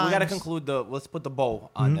we, many have, times? we got to conclude let's put the bow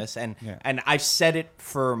on this. And Yeah. and I've said it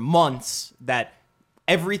for months that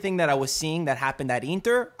everything that I was seeing that happened at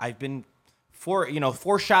Inter, I've been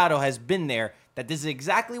foreshadow has been there that this is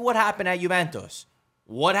exactly what happened at Juventus.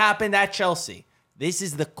 What happened at Chelsea? This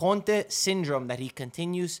is the Conte syndrome that he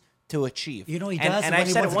continues to achieve. He does and when I've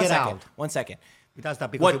he said wants it to get out. 1 second. He does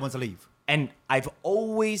that because What- he wants to leave. And I've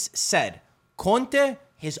always said, Conte,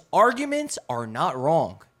 his arguments are not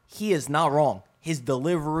wrong. He is not wrong. His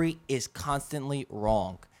delivery is constantly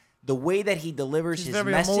wrong. The way that he delivers He's his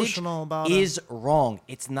very message emotional about it. is wrong.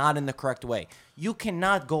 It's not in the correct way. You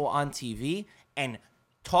cannot go on TV and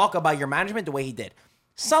talk about your management the way he did.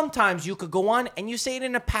 Sometimes you could go on and you say it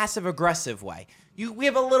in a passive-aggressive way. We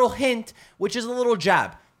have a little hint, which is a little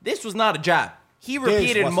jab. This was not a jab. He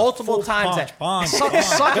repeated multiple times that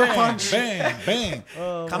Sucker punch. Bang, bang.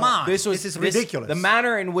 Come on. This is ridiculous. The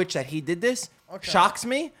manner in which that he did this shocks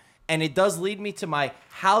me, and it does lead me to my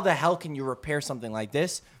how the hell can you repair something like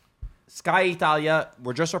this? Sky Italia,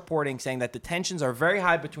 we're just reporting saying that the tensions are very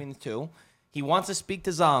high between the two. He wants to speak to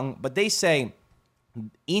Zhang, but they say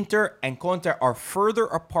Inter and Conte are further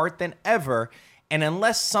apart than ever, and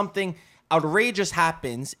unless something outrageous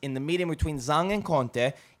happens in the meeting between Zhang and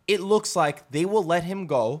Conte, it looks like they will let him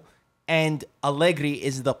go, and Allegri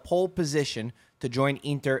is the pole position to join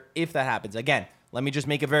Inter if that happens. Again, let me just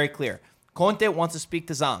make it very clear. Conte wants to speak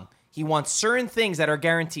to Zhang. He wants certain things that are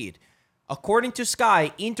guaranteed. According to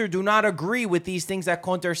Sky, Inter do not agree with these things that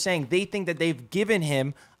Conte are saying. They think that they've given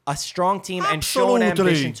him a strong team and shown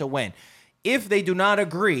Absolutely. ambition to win. If they do not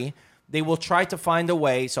agree, they will try to find a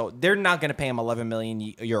way. So they're not going to pay him 11 million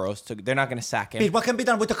euros. They're not going to sack him. Pete, what can be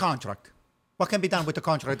done with the contract? What can be done with the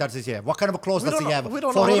contract that is here? What kind of a clause We does don't he know- have we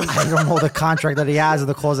don't for know. him? I don't know the contract that he has or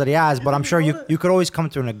the clause that he has, but I'm sure you could always come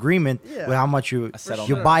to an agreement Yeah. with how much you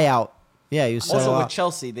settlement. buy out. Yeah, you settle Also, with out.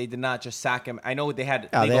 Chelsea, they did not just sack him. I know they had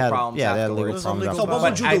Yeah, legal they had- problems yeah, they had afterwards. legal There's problems some So legal what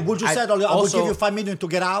would you But do? Would you I- settle? I will also- give you 5 million to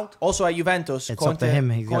get out. Also at Juventus, It's up to him.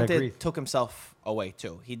 He's gotta Conte agree. took himself away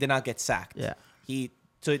too. He did not get sacked. Yeah. He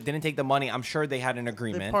didn't take the money. I'm sure they had an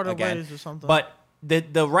agreement parted again. ways or something. But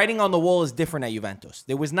the writing on the wall is different at Juventus.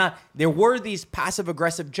 There were these passive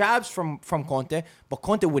aggressive jabs from Conte, but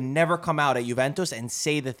Conte would never come out at Juventus and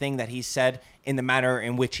say the thing that he said in the manner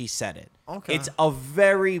in which he said it. Okay. It's a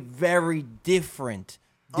very, very different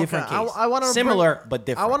case. I wanna Similar but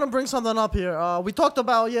different. I want to bring something up here. We talked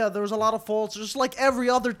about, there was a lot of faults. Just like every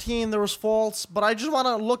other team, there was faults. But I just want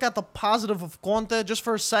to look at the positive of Conte just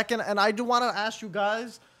for a second. And I do want to ask you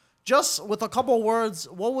guys, just with a couple of words,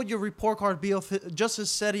 what would your report card be of just his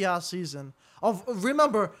Serie A season?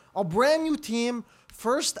 Remember, a brand new team,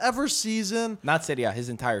 first ever season. Not Serie A, his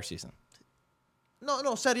entire season.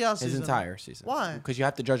 No, Serie A season. His entire season. Why? Because you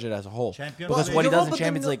have to judge it as a whole. Champions Because League. what he does in Europa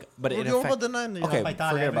Champions didn't- League, but it Europa affects. didn't- Okay, Europa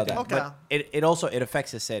Italia, forget about that. everything. Okay. But it also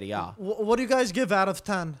affects his Serie A. What do you guys give out of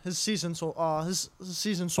 10? His season his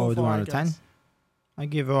season so Oh, we do far. out I of 10? guess. I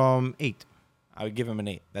give 8. I would give him an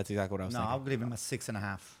 8. That's exactly what I was No, thinking. I'll give him a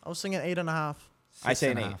 6.5. I was thinking 8.5. I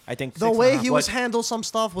say an 8. 6.5. I think The way he was What- handled some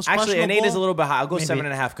stuff was Actually, an 8 is a questionable. little bit high. I'll go Maybe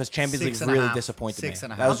 7.5 because Champions League 6.5, really disappointed me.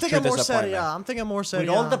 6.5. That I'm was true thinking more Serie disappointment. A. I'm thinking more Serie With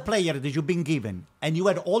A. all the players that you've been given, and you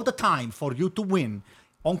had all the time for you to win,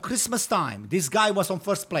 on Christmas time, this guy was on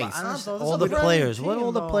first place. Santo, this All is the a brand new players. What team,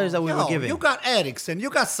 all the though. players that we were Yo, giving? you got Ericsson,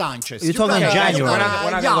 you got Sanchez. You're you talking got, January. you We're got, not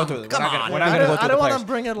going to Young. go through. Come on. We're not going to I go don't through the wanna players.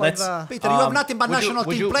 bring it like Let's- that. Peter, you have nothing but would you- national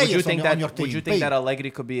would team you- would players you think on your team. Would you think Pete. that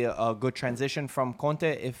Allegri could be a good transition from Conte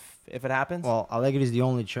if it happens? Well, Allegri is the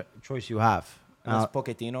only choice you have. Unless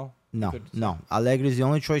Pochettino? No, could- no. Allegri is the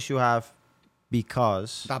only choice you have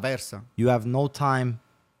because D'Aversa. you have no time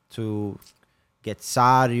to get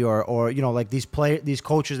Sarri or like these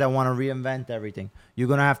coaches that want to reinvent everything. You're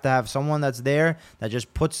gonna have to have someone that's there that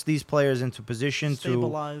just puts these players into position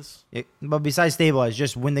Stabilize. but besides stabilize,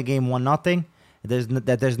 just win the game 1-0.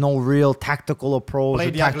 There's no real tactical approach Play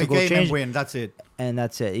or the ugly tactical game change, and win. That's it. and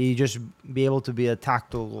that's it. You just be able to be a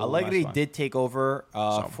tactical. Allegri mastermind. did take over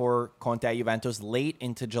for Conte at Juventus late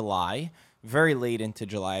into July, very late into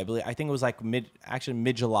July. I believe. I think it was like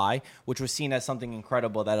mid-July, which was seen as something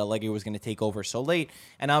incredible that Allegri was going to take over so late.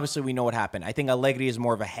 And obviously, we know what happened. I think Allegri is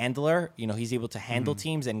more of a handler. He's able to handle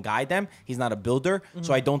teams and guide them. He's not a builder,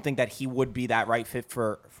 so I don't think that he would be that right fit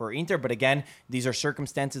for Inter. But again, these are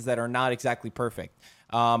circumstances that are not exactly perfect.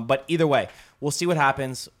 But either way, we'll see what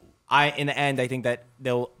happens. in the end, I think that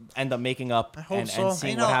they'll end up making up hope and so.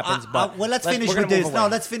 seeing You know, what happens. But well, let's we're finish gonna with this. move No, away.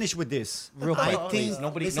 let's finish with this. Real quick, I please. think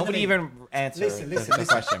Nobody listen to me. even answer the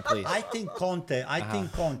question, please. I think Conte. I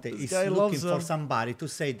think Conte is guy looking loves for them. somebody to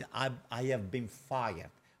say that I have been fired.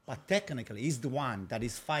 But technically, he's the one that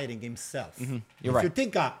is firing himself. You're if right. You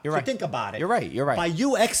think, You're if right. you think about it. You're right. You're right. By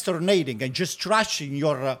you exterminating and just trashing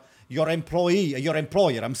your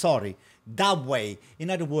employer. I'm sorry. That way,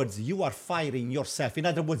 in other words, you are firing yourself. In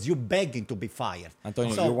other words, you're begging to be fired.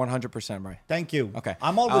 Antonio, So, you're 100% right. Thank you. Okay.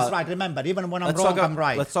 I'm always Uh, right. Remember, even when I'm Let's wrong, talk, I'm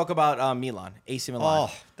right. Let's talk about Milan, AC Milan.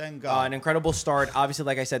 Oh, thank God. An incredible start. Obviously,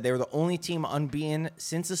 like I said, they were the only team unbeaten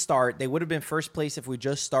since the start. They would have been first place if we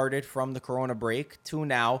just started from the Corona break to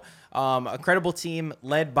now. Incredible team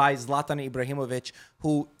led by Zlatan Ibrahimovic,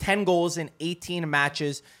 who 10 goals in 18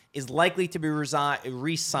 matches, is likely to be re-signed.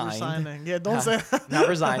 Resigning. Yeah, don't say that. Not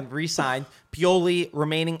resigned, re-signed. Pioli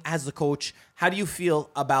remaining as the coach. How do you feel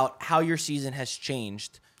about how your season has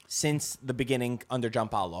changed since the beginning under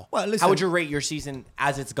Gianpaolo? Well, listen- how would you rate your season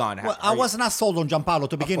as it's gone? Well, I was not sold on Gianpaolo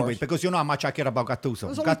to begin course. with because you know how much I care about Gattuso.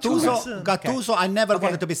 was only 2 weeks in. Gattuso, I never Okay.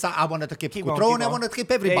 wanted to be. I wanted to keep Keep going, Cutrone. keep I going. wanted to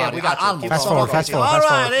keep everybody. we got you. Almost. Keep Fast forward, Okay. fast forward, All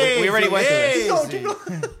fast right, forward. We already went through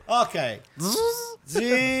this. easy. Okay.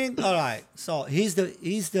 Zing. All right. So here's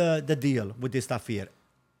the deal with this stuff here.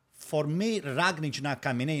 For me, Ragnic not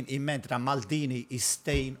coming in, it meant that Maldini is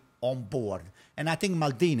staying on board. And I think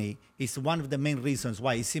Maldini is one of the main reasons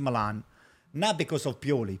why AC Milan, not because of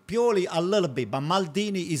Pioli. Pioli a little bit, but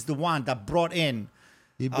Maldini is the one that brought in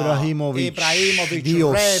Ibrahimovic, Rebic,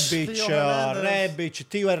 Dios. Rebic,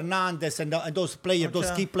 Theo Hernandez, and those players, those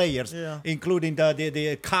Okay. key players, Yeah. including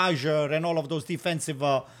the Kajer and all of those defensive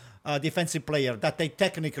players. That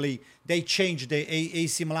they changed the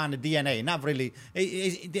AC Milan DNA. Not really.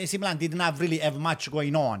 The AC Milan did not really have much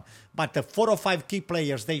going on, but the 4 or 5 key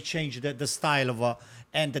players they changed the style of.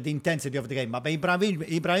 And the intensity of the game. But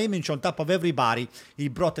Ibrahimovic, on top of everybody, he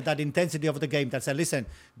brought that intensity of the game that said, listen,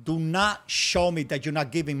 do not show me that you're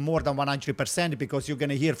not giving more than 100% because you're going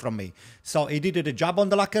to hear from me. So he did the job on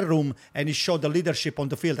the locker room and he showed the leadership on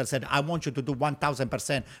the field and said, I want you to do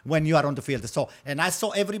 1,000% when you are on the field. So, and I saw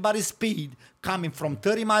everybody's speed coming from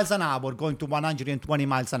 30 miles an hour going to 120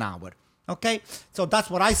 miles an hour. Okay? So that's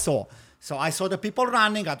what I saw. So I saw the people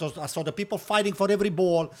running. I saw the people fighting for every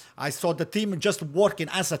ball. I saw the team just working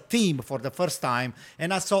as a team for the first time.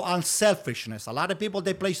 And I saw unselfishness. A lot of people,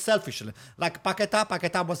 they play selfishly. Like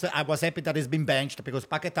Paquetá. I was happy that he's been benched because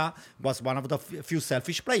Paquetá was one of the few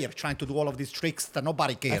selfish players trying to do all of these tricks that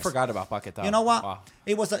nobody cares. I forgot about Paquetá. You know what? Wow.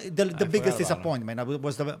 It was the biggest forgot about him.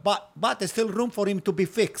 disappointment. But there's still room for him to be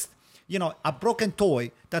fixed. You know, a broken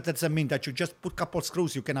toy, that doesn't mean that you just put a couple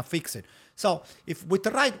screws, you cannot fix it. So if with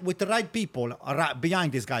the right people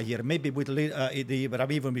behind this guy here, maybe with the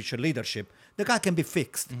Ibrahimovic leadership, the guy can be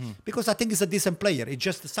fixed. Mm-hmm. Because I think he's a decent player. It's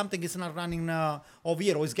just something is not running over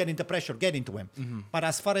here or is getting the pressure getting to him. Mm-hmm. But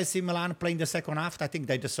as far as Milan playing the second half, I think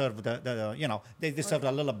they deserve they deserve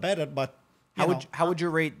a little better, but How would you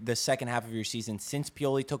rate the second half of your season since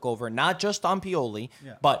Pioli took over? Not just on Pioli,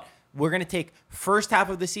 Yeah. but we're going to take first half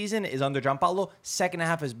of the season is under Gianpaolo. Second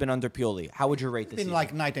half has been under Pioli. How would you rate this been season?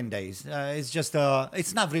 like night and days. It's just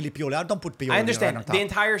it's not really Pioli. I don't put Pioli. I understand right on top. the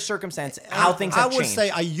entire circumstance, how things have I would changed. say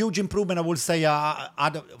a huge improvement. I would say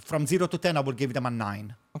from 0 to 10, I would give them a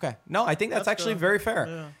 9. Okay. No, I think that's actually very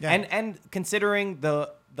fair. Yeah. And considering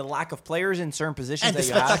the lack of players in certain positions And the that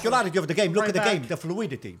you have, spectacularity of the game. Look Right at the back. game, the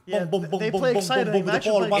fluidity. Yeah, boom, boom, boom, they boom, play boom, exciting. boom, boom. They The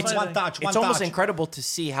actually ball, play one exciting. touch, one it's almost touch. incredible to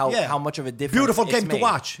see how Yeah. much of a difference. Beautiful it's game to made.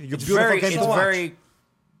 watch. It's Beautiful very, game to it's watch. very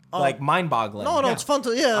like mind-boggling. No, Yeah. it's fun to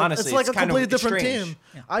Honestly, it's like a kind of completely different strange.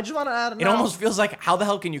 team. I just want to add. It almost feels like, how the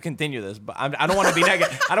hell can you continue this? But I don't want to be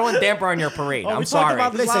negative. I don't want to damper on your parade. Oh, we I'm talked sorry.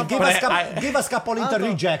 about this Listen, give But us, give us couple Inter Anto.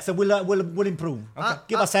 rejects and we'll improve.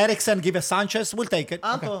 Give us Eriksen, give us Sanchez, we'll take it.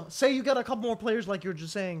 Anto, say you get a couple more players like you were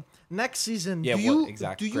just saying. Next season, Yeah, do what- you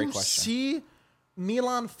exactly. do Great you question. see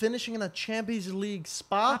Milan finishing in a Champions League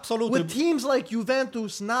spot? Absolutely. With teams like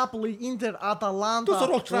Juventus, Napoli, Inter, Atalanta. Those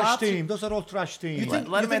are all trash Lazio. teams. Those are all trash teams. You think,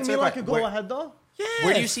 Let you him think answer Milan that. could go Where- ahead though?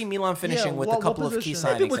 Where do you see Milan finishing with a what couple of key position?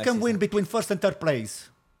 signings? Maybe we next can win season? between first and third place.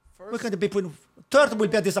 We can between third will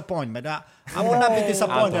be a disappointment. I will not be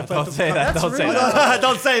disappointed. Don't say that. That's Don't say really- that.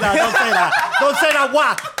 Don't say that. Don't say that. Don't say that.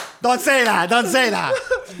 What? Don't say that. Don't say that.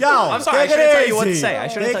 Yo, I'm sorry. I take it shouldn't tell you what to easy. say. I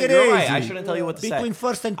shouldn't Take tell it you. You're right. I easy. shouldn't tell you what to say. Between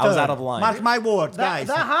first and third. I was out of line. Mark my words, guys.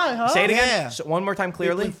 That high, huh? Say it again. Yeah. So one more time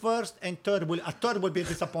clearly. Between first and third, a third will be a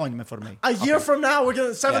disappointment for me. A year from now, we're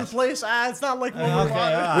getting seventh place. It's not like what we want. all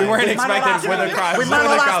right. We weren't With expected Manolas- with a crowd. With with a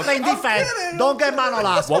Manolas crowd. playing defense. Don't get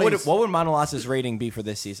Manolas, What please. would Manolas' rating be for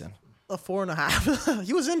this season? A 4.5.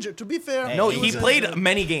 He was injured. To be fair, No, he he was played injured.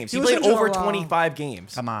 many games. He was played injured over a lot. 25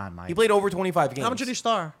 games. Come on, Mike. He played over 25 games. How much did he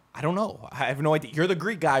start? I don't know. I have no idea. You're the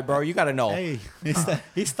Greek guy, bro. You got to know. Hey,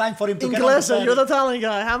 it's time for him to get on Inglesa, the you're the Italian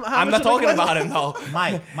guy. How I'm much not talking Inglesa? about him, though.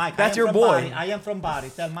 Mike, That's I am your from boy. Bari. I am from Bari.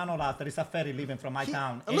 Tell Manolas there is a ferry leaving from my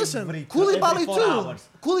town. Listen, every Koulibaly 4 too. hours.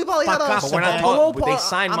 Koulibaly had But a we're not below talking- they par-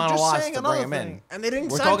 signed I'm just Manolas saying to bring another him in. thing. And they didn't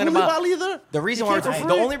We're sign talking about Koulibaly either. The reason He why came for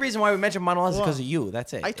the free. only reason why we mentioned Manolas is What? because of you.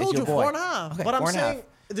 That's it. I It's told your you boy. 4.5. Okay, But I'm 4.5. saying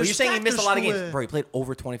But there's you're saying he missed a lot of factors to games, it. bro. He played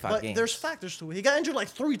over 25 But games. there's factors to it. He got injured like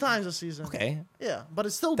 3 times this season. Okay. Yeah, but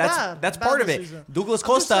it's still That's bad. that's Bad part of this it. season. Douglas I'm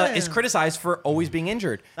just Costa is saying. criticized for always being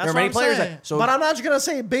injured. That's There are what many I'm players saying. that so but I'm not gonna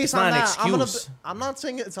say based not on an that. excuse. I'm not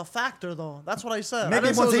saying it's a factor though. That's what I said. I Maybe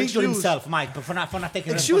he didn't say wants it to was injure excuse. himself, Mike, but for not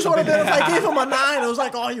taking Excuse would have been if I responsibility. gave him a 9. It was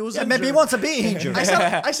like, oh, he was Yeah, injured. maybe he wants to be injured.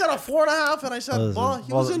 I said a 4.5, and I said, Listen, well,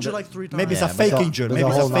 he was well, injured the- like 3 times. Maybe it's a but fake the- injury. but Maybe the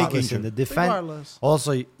it's a whole fake not- listen, injury. The defense. Regardless.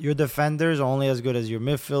 Also, your defenders are only as good as your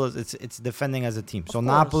midfielders. It's defending as a team. So course.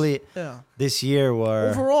 Napoli Yeah. this year were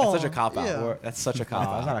Overall, that's such a cop out. yeah. That's such a cop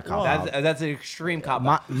out. it's not a cop-out. That's an extreme cop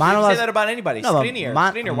Ma- out. You Manolas- can say that about anybody. No, but Skriniar.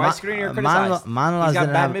 Ma- Skriniar. Why Ma- is Skriniar Manolas- criticized? Manolas He's got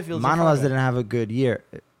didn't bad have midfielders in front Manolas of him. didn't have a good year,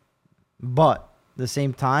 but at the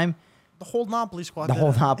same time, The whole Napoli squad. the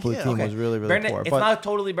whole did it. Napoli Yeah. team Okay. was really really poor. It's But not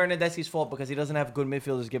totally Bernadeschi's fault because he doesn't have good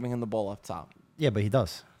midfielders giving him the ball up top. yeah, but he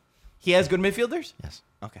does. He has good midfielders? Yes.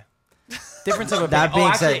 Okay. Difference of opinion. That being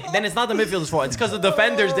actually, said- then it's not the midfielders' fault. It's because the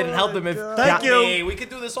defenders didn't help the midfielders. Thank you. Hey, we could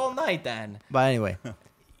do this all night then. But anyway,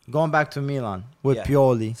 going back to Milan with Yeah.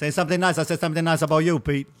 Pioli. Say something nice. I said something nice about you,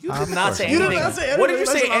 Pete. You Of did not course. say You did anything. not say What did you anything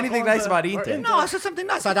say? nice about Anything nice about Conte or Inter? No, I said something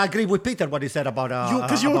nice. I agree with Peter what he said about.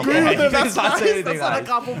 Because you about agree Yeah, with you him. did That's not nice. say anything That's not a nice.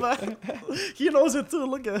 compliment. He knows it too.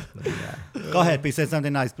 Look at. Go ahead, Pete. Say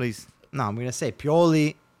something nice, please. No, I'm gonna say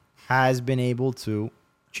Pioli has been able to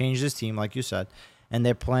change this team, like you said, and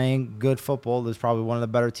they're playing good football. There's probably one of the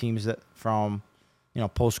better teams that from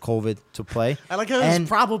post-COVID to play. I like how And- he's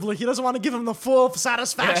probably he doesn't want to give him the full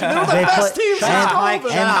satisfaction. They're the They best play- team Shut since up, Mike,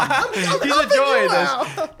 COVID. shut up. He's enjoying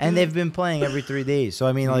this. And they've been playing every 3 days. So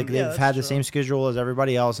I mean, like Yeah, they've that's had the true. same schedule as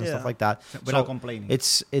everybody else and Yeah. stuff like that. Without So complaining.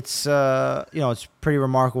 It's it's pretty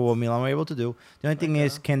remarkable what Milan were able to do. The only thing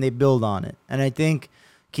is, can they build on it? And I think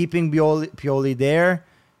keeping Pioli there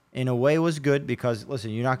in a way was good because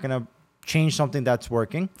listen, you're not gonna change something that's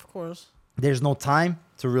working. Of course. There's no time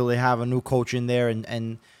to really have a new coach in there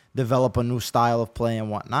and develop a new style of play and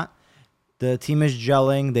whatnot. The team is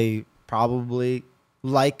gelling. They probably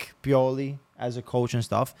like Pioli as a coach and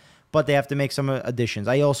stuff, but they have to make some additions.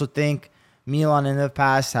 I also think Milan in the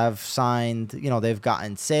past have signed, they've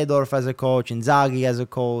gotten Seedorf as a coach, Inzaghi as a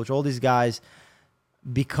coach, all these guys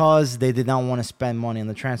because they did not want to spend money in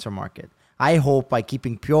the transfer market. I hope by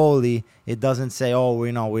keeping Pioli, it doesn't say,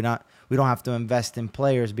 we don't have to invest in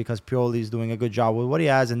players because Pioli is doing a good job with what he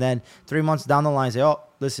has. And then 3 months down the line, say,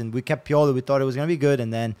 listen, we kept Pioli. We thought it was going to be good.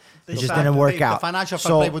 And then it just didn't work The out. financial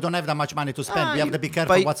fair play, we don't have that much money to spend. We have to be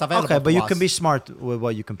careful what's available. Okay, but to you us. can be smart with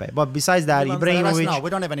what you can pay. But besides that, Let us know. Ibrahimovic, We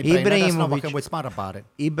don't have any pay. Let us know what can we smart about it.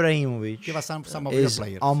 Ibrahimovic Give us some of your is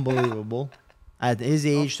players. unbelievable at his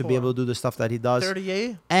age to be able to do the stuff that he does.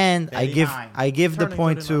 38. And I give 39. the Turning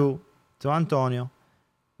point 39. to Antonio.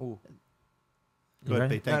 Ooh. Good, Right?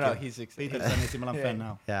 Pete. Thank No, you. he's 16. Peter's an AC Milan fan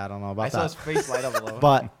now. Yeah, I don't know I about saw his that. face light up a little.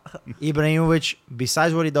 But Ibrahimovic,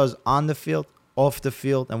 besides what he does on the field, off the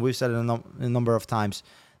field, and we've said it a number of times,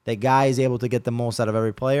 the guy is able to get the most out of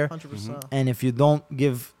every player. 100%. And if you don't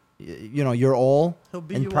give, your all He'll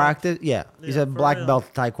beat in you up. practice, he's Yeah, a for black real. belt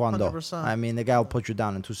taekwondo. 100%. I mean, the guy will put you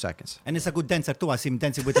down in 2 seconds. And it's a good dancer too. I see him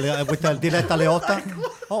dancing with Diletta Leotta.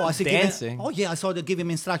 Oh, I see Dancing? Yeah, I saw they give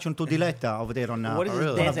him instruction to Diletta over there on what does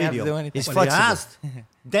really? his on a dancing have to video. do anything? He's Well, flexible. he asked.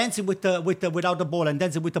 Dancing without the ball and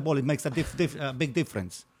dancing with the ball, it makes a big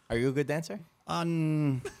difference. Are you a good dancer?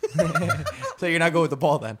 So So you're not good with the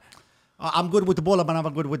ball then? I'm good with the ball, but I'm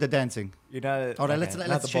not good with the dancing. You're not. All right, okay, let's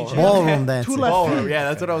not the change ballroom. it. Ballroom dancing. Two left Ballroom, feet. yeah,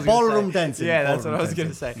 that's what I was gonna Ballroom say. dancing. Yeah, that's what Ballroom I was gonna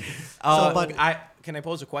dancing. say. but- Can I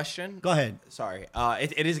pose a question? Go ahead. Sorry,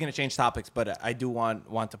 it is gonna change topics, but I do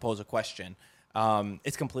want to pose a question.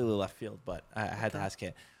 It's completely left field, but I had to ask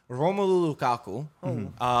it. Romelu Lukaku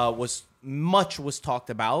was talked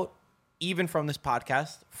about, even from this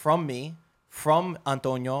podcast, from me, from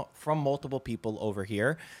Antonio, from multiple people over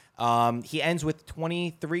here. He ends with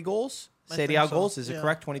 23 goals. I Serie think A so, goals, is it yeah.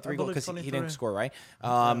 correct? 23 I goals believe because he 23. didn't score, right?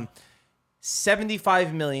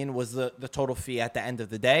 75 million was the total fee at the end of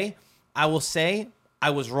the day. I will say I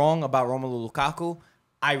was wrong about Romelu Lukaku.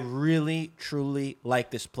 I really, truly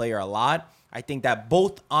like this player a lot. I think that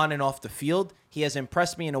both on and off the field, he has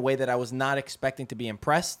impressed me in a way that I was not expecting to be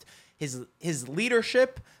impressed. His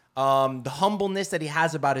leadership the humbleness that he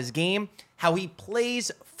has about his game, how he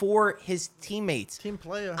plays for his teammates. Team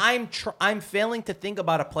player. I'm failing to think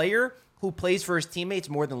about a player who plays for his teammates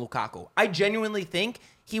more than Lukaku. I genuinely think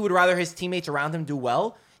he would rather his teammates around him do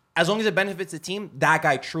well. As long as it benefits the team, that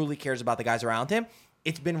guy truly cares about the guys around him.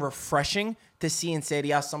 It's been refreshing to see in Serie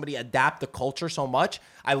A somebody adapt the culture so much.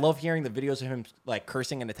 I love hearing the videos of him like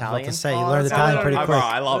cursing in I was Italian. about to say, you Oh, learned that's Italian all pretty right. quick. Bro,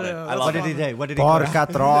 I love it. Yeah, I love What it. did he say? What did he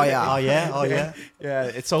Porca troia. Oh yeah, oh yeah. Yeah,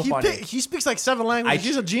 it's so funny. He speaks like 7 languages.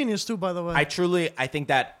 He's a genius too, by the way. I think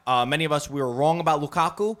that many of us, we were wrong about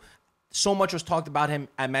Lukaku. So much was talked about him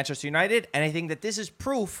at Manchester United. And I think that this is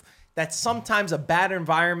proof that sometimes a bad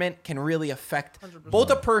environment can really affect both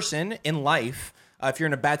a person in life. If you're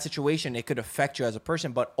in a bad situation, it could affect you as a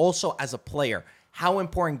person, but also as a player. How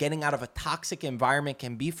important getting out of a toxic environment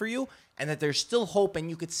can be for you, and that there's still hope and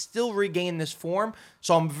you could still regain this form.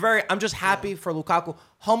 So I'm just happy for Lukaku.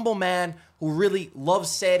 Humble man who really loves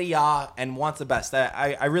Serie A and wants the best.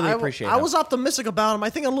 I really appreciate it. I was optimistic about him.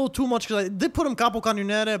 I think a little too much because I did put him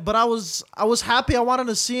capocannoniere, but I was happy. I wanted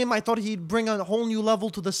to see him. I thought he'd bring a whole new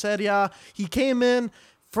level to the Serie A. He came in.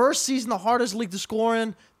 First season, the hardest league to score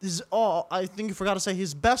in. I think you forgot to say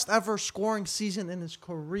his best ever scoring season in his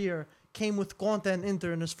career came with Conte and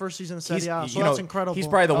Inter in his first season in Serie A. So that's incredible. He's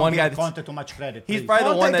probably the one guy that's, Conte too much credit. he's please. probably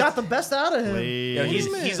the one Conte that got the best out of him. you know, he's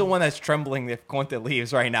Man. the one that's trembling if Conte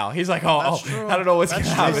leaves right now. He's like, oh, true. I don't know what's going to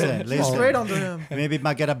happen. Listen, listen. Straight under him. Maybe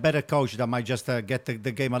might get a better coach that might just get the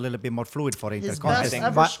game a little bit more fluid for Inter. His Conte. best think-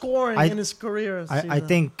 ever But scoring I- in his career. I season.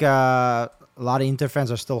 think a lot of Inter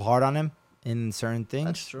fans are still hard on him in certain things.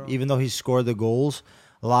 That's true. Even though he scored the goals,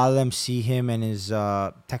 a lot of them see him and his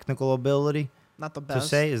technical ability not the to best.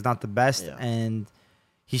 say is not the best, Yeah. and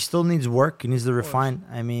he still needs work. He needs to refine.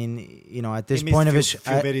 I mean, you know, at this He missed point of few- his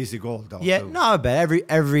few very easy goal though. yeah, too. no, but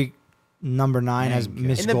every number 9 has Thank you.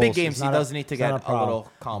 missed In the goals. big It's games, he not does need to it's get not a problem.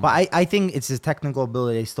 little calmer. But I think it's his technical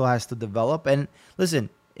ability he still has to develop. And listen,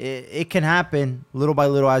 it can happen little by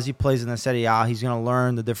little as he plays in the Serie A. He's going to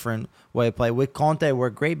learn the different way to play. With Conte, it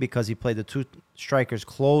worked great because he played the two strikers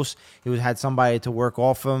close. He had somebody to work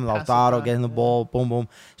off him, Pass it Lautaro back, getting the yeah. ball, boom, boom.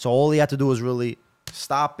 So all he had to do was really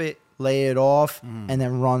stop it, lay it off, and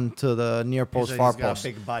then run to the near post, far He's got a post.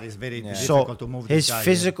 big body. It's very So difficult to move his this guy.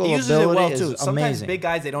 physical he uses ability it well, too. is Sometimes amazing. big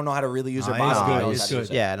guys, they don't know how to really use their he's body. good, He knows he's how to use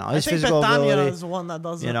good. it. Yeah, no, I his think physical Petagna ability, is the one that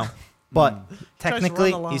does it. you know. But run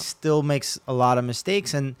technically, a lot. he still makes a lot of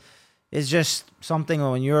mistakes, and it's just something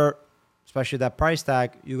when you're, especially that price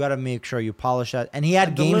tag, you got to make sure you polish that. And he had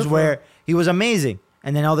And games deliver. where he was amazing,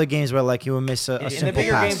 and then other games where like he would miss a In the simple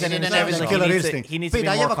bigger pass. games and in And the then Champions the League, killer he needs to- instinct. he needs to Pete, be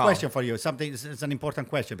I more have a calm. question for you. Something. It's an important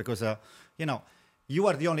question because you know, you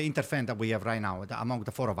are the only Inter fan that we have right now among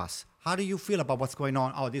the four of us. How do you feel about what's going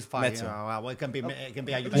on? Oh, this fight. Mezzo. Well, it can be. It can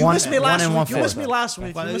be. You One- missed me one last and week. one You missed fourth. me last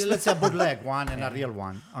week. Well, You missed let's say a bootleg one and a real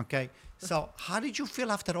one. Okay. So, how did you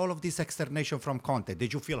feel after all of this externation from Conte?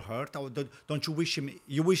 Did you feel hurt, or don't you wish him?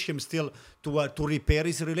 You wish him still to repair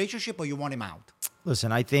his relationship, or you want him out?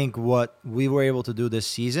 Listen, I think what we were able to do this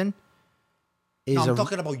season is No, I'm a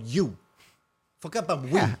talking about you. Forget about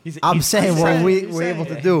we. I'm saying He's what saying we it. He's were saying able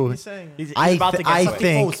to it. do. He's saying it. He's I about to get I something.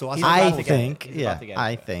 think Tifoso. He's I about to get it. think He's about to yeah get it.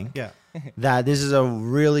 I think Yeah. that this is a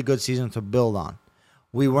really good season to build on.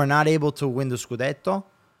 We were not able to win the Scudetto,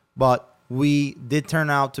 but we did turn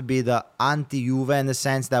out to be the anti-Juve in the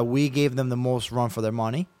sense that we gave them the most run for their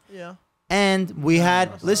money. Yeah. And we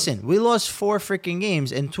had, listen, we lost 4 freaking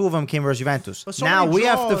games, and 2 of them came versus Juventus. But so Now many we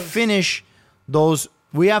have to draws. finish those.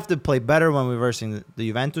 We have to play better when we're versing the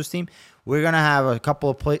Juventus team. We're gonna have a couple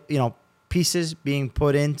of pieces being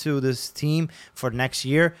put into this team for next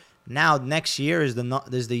year. Now next year is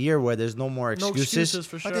the year where there's no more No excuses. excuses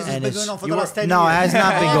for But sure. this has And been it's- going on for you the were- last 10 no, years. it has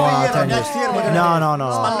not been Every going on year, 10 next years. year we're gonna No, have no, no,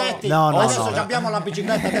 no. Spalletti. No, no, Adesso no. abbiamo la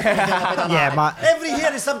bicicletta che portiamo a pedalare. Yeah, ma- Every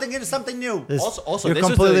year is something new. This- Also, you're this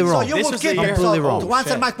was completely the- wrong. So you This will was the keep year- completely so, wrong. To answer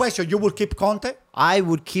Shit. my question, you will keep Conte? I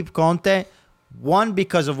would keep Conte, 1,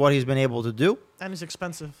 because of what he's been able to do. And it's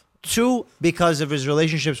expensive. 2, because of his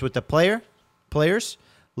relationships with the players.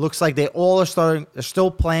 Looks like they all are still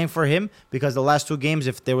playing for him because the last 2 games,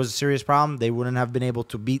 if there was a serious problem, they wouldn't have been able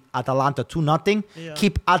to beat Atalanta 2-0. Yeah.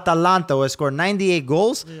 Keep Atalanta, who has scored 98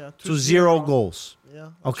 goals, Yeah, to 0 goals. Yeah.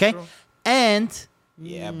 that's Okay? true. And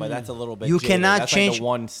Yeah, but that's a little bit. you jaded. cannot That's change Like the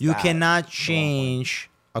one you stat. cannot The 1 point. change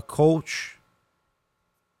a coach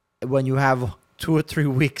when you have 2 or 3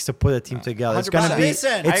 weeks to put a team together. It's gonna 100%. be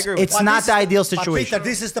Listen, I it's, agree with it's But not this the is- ideal But Peter, situation.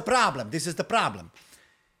 this is the problem. This is the problem.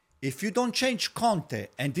 If you don't change Conte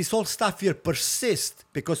and this whole stuff here persists,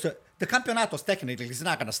 because the Campionato technically is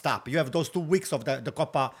not going to stop. You have those 2 weeks of the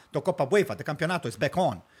Coppa UEFA. The Campionato is back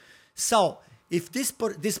on. So if this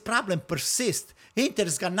problem persists, Inter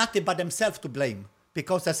has got nothing but themselves to blame.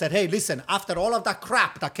 because I said, hey, listen, after all of that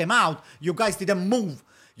crap that came out, you guys didn't move.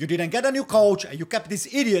 You didn't get a new coach, and you kept this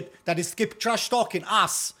idiot that is keep trash talking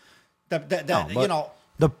us.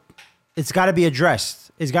 It's got to be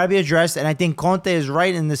addressed. It's got to be addressed, and I think Conte is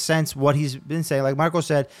right in the sense what he's been saying. Like Marco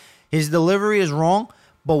said, his delivery is wrong,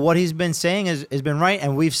 but what he's been saying has been right.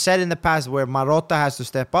 And we've said in the past where Marotta has to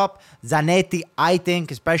step up. Zanetti, I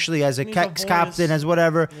think, especially as a Needs a voice. captain, as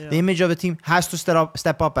whatever, Yeah. the image of the team has to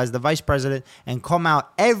step up as the vice president and come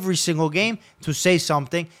out every single game to say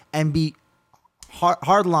something and be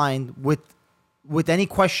hardlined with any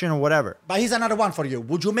question or whatever. But here's another one for you.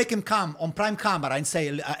 Would you make him come on prime camera and say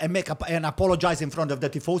and apologize in front of the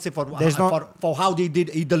tifosi for how he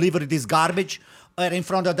delivered this garbage in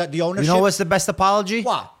front of the ownership? You know what's the best apology?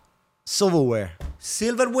 What? Silverware.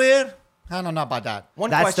 Silverware? I don't know about that.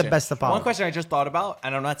 That's the best apology. One question I just thought about,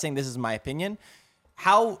 and I'm not saying this is my opinion,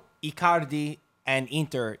 how Icardi and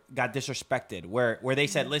Inter got disrespected, where they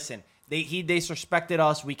said, listen, they disrespected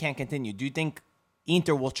us, we can't continue. Do you think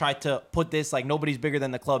Inter will try to put this like nobody's bigger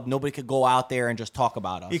than the club, nobody could go out there and just talk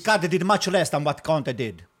about us? Icardi did much less than what Conte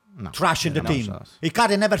did. Trashing the team. no.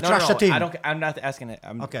 Icardi never trashed the team. I'm not asking it.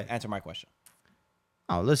 Okay. Answer my question.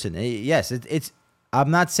 Oh, listen. Yes, it's. I'm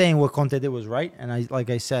not saying what Conte did was right, and I Yeah. I You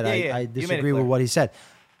made it disagree with clear. what he said.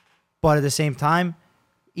 But at the same time,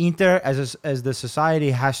 Inter as the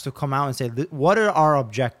society has to come out and say, what are our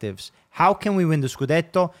objectives? How can we win the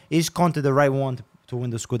Scudetto? Is Conte the right one to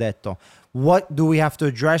win the Scudetto? What do we have to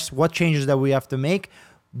address? What changes that we have to make?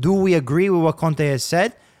 Do we agree with what Conte has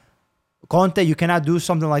said? Conte, you cannot do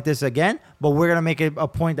something like this again, but we're going to make it a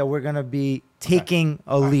point that we're going to be taking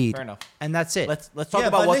a lead. fair enough. And that's it. Let's talk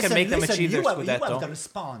about but what can make them achieve their you have to Scudetto.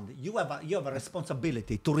 respond. You have a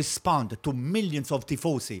responsibility to respond to millions of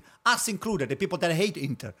tifosi, us included, the people that hate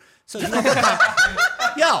Inter. So you have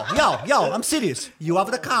to yo, I'm serious. You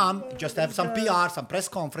have to come, just have some PR, some press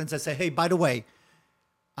conference, and say, hey, by the way,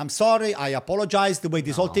 I'm sorry, I apologize the way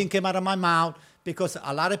this whole thing came out of my mouth, because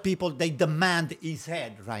a lot of people, they demand his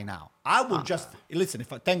head right now. I will just, listen,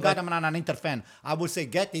 thank God I'm not an Inter fan, I will say,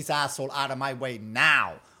 get this asshole out of my way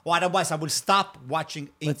now. Or otherwise, I will stop watching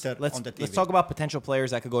Inter on the TV. Let's talk about potential players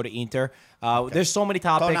that could go to Inter. There's so many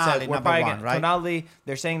topics. Tonali, We're number probably one, right? Tonali,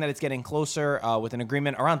 they're saying that it's getting closer with an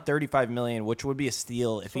agreement around 35 million, which would be a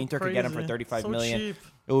steal if So Inter could get him for crazy. 35 So million. cheap.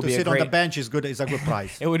 It would To be a sit on the great. bench is good. Is a good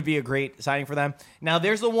price. It would be a great signing for them. Now,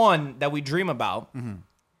 there's the one that we dream about,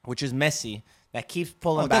 which is Messi, that keeps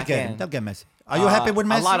pulling back in. They'll get Messi. Are you happy with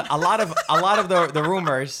Messi? A lot of the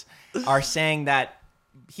rumors are saying that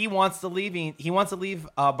he wants to leave. He wants to leave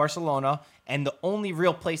Barcelona, and the only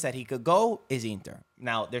real place that he could go is Inter.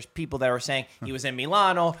 Now, there's people that are saying he was in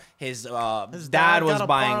Milano. His dad dad was got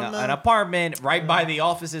buying apartment. an apartment right by the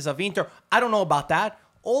offices of Inter. I don't know about that.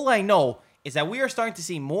 All I know is that we are starting to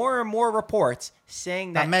see more and more reports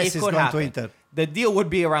saying that That it Messi's could going to happen. Inter. The deal would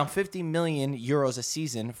be around 50 million euros a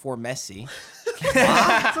season for Messi.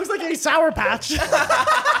 Looks like a sour patch.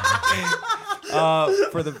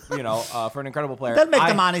 For the for an incredible player. They'll make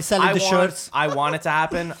the money selling the shirts. I want it to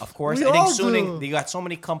happen, of course. We I think all soon do. you got so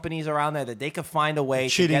many companies around there that they could find a way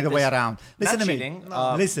Cheating to get the way this- around. Listen not to me. cheating,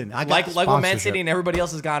 No. Listen, I got like what Man sponsorship. City and everybody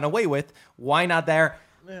else has gotten away with. Why not there?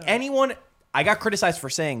 Anyone. I got criticized for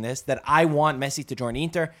saying this, that I want Messi to join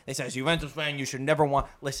Inter. They said, as a Juventus fan, you should never want...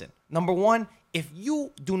 Listen, number one, if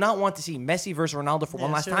you do not want to see Messi versus Ronaldo for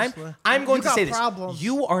one last seriously. time, I'm going You to say got this. problems.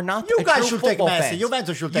 You are not You a guys true should take football Messi. fan.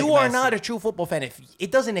 Juventus should take You are Messi. not a true football fan if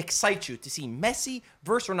it doesn't excite you to see Messi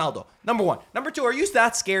versus Ronaldo. Number one. Number two, are you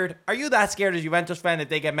that scared? Are you that scared as a Juventus fan that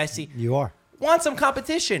they get Messi? You are. Want some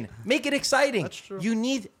competition. Make it exciting. That's true. You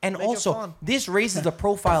need, and Make it also, fun. this raises the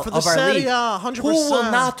profile For the of our Serie league. A, 100%. Who will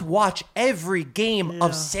not watch every game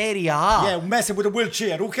of Serie A? Yeah, Messi with a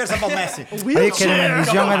wheelchair. Who cares about Messi? Are you kidding me?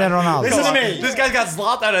 He's younger than Ronaldo. Listen to me. This guy's got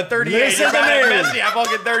Zlatan at 38. Listen You're to mad at me. Messi at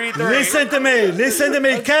fucking 33. Listen to me. Listen to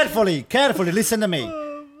me carefully. Carefully. Listen to me.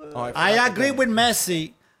 Oh, I agree with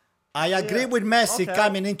Messi. I agree with Messi Okay.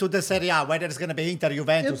 coming into the Serie A, whether it's going to be Inter,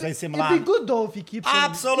 Juventus, AC It'd Milan. be good though if he keeps him.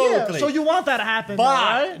 Absolutely. Yeah, so you want that to happen, But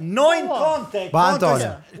right? knowing What? Conte, But Conte,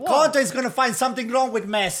 Antonio. Conte is going to find something wrong with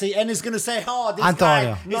Messi, and he's going to say, "Oh, this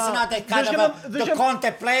Antonio. guy is No, not the kind there's of gonna- there's the gonna-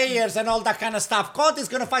 Conte players and all that kind of stuff." Conte is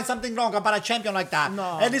going to find something wrong about a champion like that,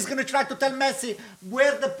 No. and he's going to try to tell Messi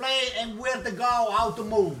where to play and where to go, how to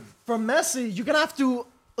move. For Messi, you're gonna have to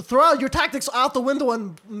throw out your tactics out the window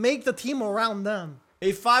and make the team around them.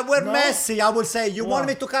 If I were No. Messi, I would say, "You want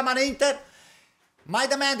What? me to come on Inter?" My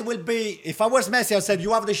demand will be, if I was Messi, I said,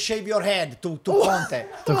 "You have to shave your head to Conte.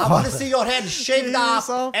 I want to see your head shaved up,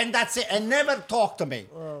 So- and that's it. And never talk to me.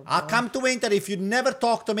 I'll come to Inter if you never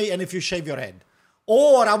talk to me and if you shave your head."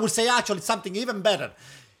 Or I would say, actually, something even better.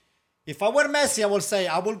 If I were Messi, I will say,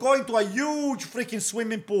 I will go into a huge freaking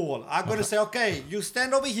swimming pool. I'm going to say, okay, you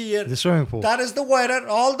stand over here. The swimming pool. That is the water.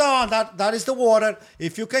 Hold on. That is the water.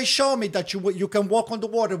 If you can show me that you can walk on the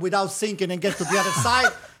water without sinking and get to the other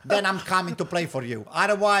side, then I'm coming to play for you.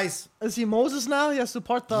 Otherwise, Is he Moses now? He has to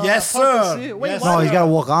part the Yes, part the sir. sea? Wait, Yes, why No, sir. he's got to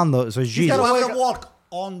walk on the. So it's Jesus. you gotta have wake to walk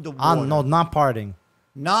on the water. No, not parting.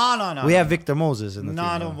 No. We have Victor Moses in the No,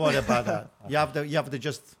 team. don't worry about that. You have to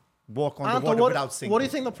just walk on the Anto, water without sinking. what do you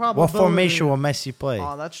think the problem? What formation will Messi play?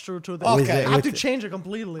 Oh, that's true too. Okay. They have to With- change it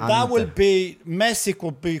completely. That will be Messi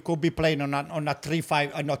could be playing on a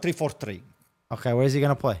 3-5 no 3-4-3. Okay, where is he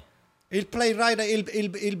gonna play? He'll play right. He'll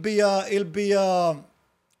be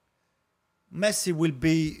Messi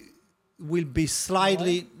will be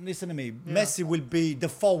slightly. Listen to me. Messi will be the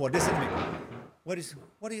forward. Listen to me.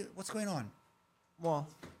 What's going on? Well,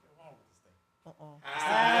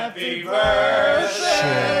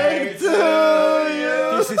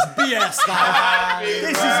 This is BS, guys. This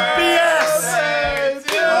is BS.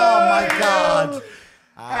 Oh my God.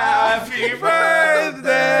 Happy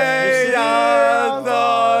birthday,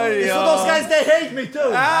 Antonio. So those guys, they hate me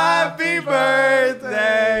too. Happy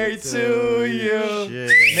birthday to you.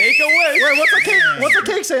 Make a wish. wait, what's the cake? What's the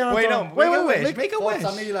cake say? Anto? Wait, no. wait. Make a wish.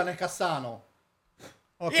 Forza Milan and Cassano.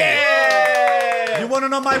 Okay. Yeah. You want to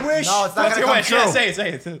know my wish? No, it's not What's gonna your come wish? true. Yeah, say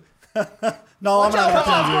it. No, I'm not It's gonna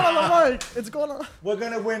tell you. going on the mic. It's going on. We're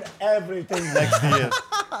gonna win everything next year.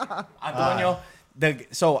 Antonio.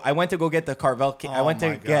 So I went to go get the Carvel cake. I Oh went to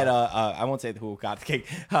my get I won't say who got the cake.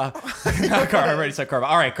 Not Car. I already said Carvel.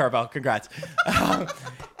 All right, Carvel. Congrats.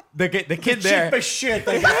 The kid there. Cheapest shit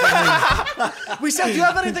they got We said, do you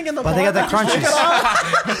have anything in the But they got the crunchies.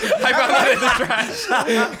 I found that in the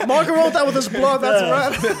trash. Marco wrote that with his blood.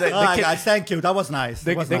 That's red. The All right, kid- guys, thank you. That was nice.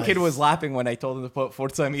 The, That was the nice. kid was laughing when I told him to put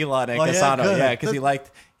Forza Milan and Oh, yeah, Cassano. good. Yeah, because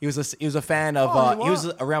he was a fan of Oh, he was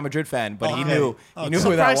a Real Madrid fan, but he Okay. knew Oh, he knew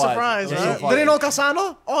who that Surprise, was. surprise. It was so Right? funny. Did he know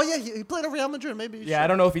Casano? Oh, yeah, he played at Real Madrid. Maybe. you Yeah, should. I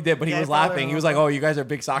don't know if he did, but he Yeah, was I thought laughing. I He was like, "Oh, you guys are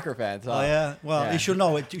big soccer fans." Oh yeah. Well, Yeah. you should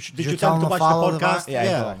know it. Did you you tell him to tell him watch to follow the the podcast?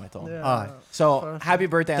 Yeah, I told him. Yeah. All right. So happy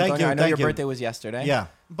birthday, Thank Antonio! you, I know thank your you. birthday was yesterday. Yeah.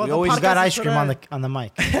 But We the always He's got podcast ice is cream today. on the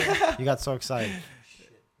mic. You got so excited.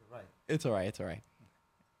 It's all right. It's all right.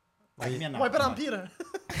 Wipe it on Peter.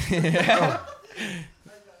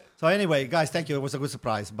 So anyway, guys, thank you. It was a good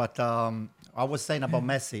surprise. But I was saying about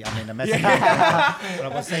Messi. I mean, Messi. What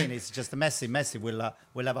I was saying is just Messi. Messi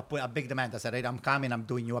will have a big demand. I said, hey, I'm coming. I'm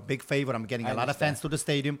doing you a big favor. I'm getting a lot of fans to the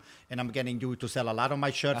stadium, and I'm getting you to sell a lot of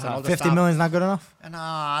my shirts and all the 50 stuff. million is not good enough. And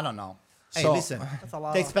I don't know. Hey, So- listen. That's a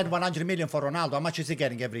lot. They spend 100 million for Ronaldo. How much is he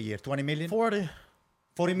getting every year? 20 million? 40.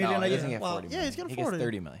 40 million No, a he year? doesn't get Well, 40 yeah, million. he's getting He gets 40.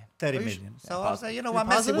 30 million. 30 Are you million. So I was like, you know you what, Messi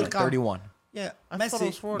positive? will come. 31. Yeah, I thought it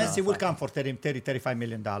was 40. Messi will come for 35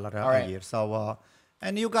 million dollar a right. year. So,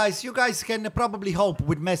 and you guys can probably hope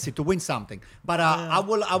with Messi to win something. But I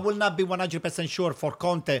will not be 100% sure for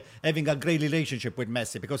Conte having a great relationship with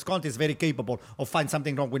Messi because Conte is very capable of finding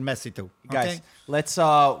something wrong with Messi too. Guys, Okay? let's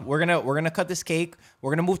we're gonna cut this cake.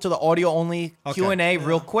 We're gonna move to the audio only Okay. Q&A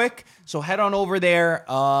real quick. So head on over there.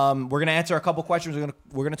 We're gonna answer a couple questions.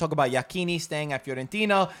 We're gonna talk about Iachini staying at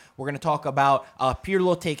Fiorentina. We're gonna talk about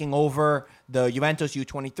Pirlo taking over the Juventus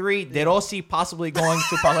U23. De Rossi possibly going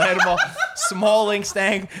to Palermo. Smalling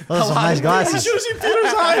staying. Those are nice You glasses. should see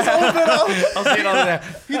Peter's eyes open up. I'll see it over there.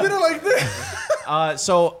 He did it like this.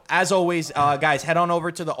 So as always, guys, head on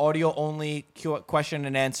over to the audio only question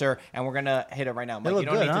and answer, and we're gonna hit it right now. Mike, look you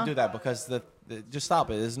don't good, need huh? to do that because just stop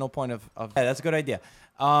it. There's no point of yeah, that's a good idea.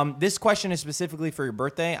 This question is specifically for your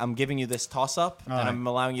birthday. I'm giving you this toss up, and right. I'm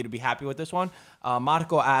allowing you to be happy with this one.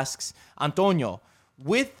 Marco asks, Antonio,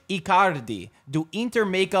 with Icardi, do Inter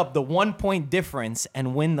make up the 1 point difference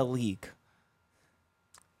and win the league?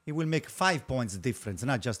 He will make 5 points difference,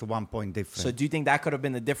 not just a 1 point difference. So do you think that could have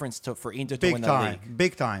been the difference for Inter to win big the time, league?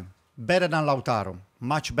 big time. Better than Lautaro.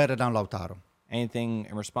 Much better than Lautaro. Anything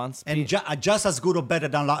in response? And just as good or better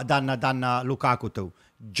than Lukaku too.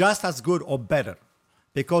 Just as good or better.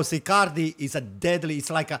 Because Icardi is it's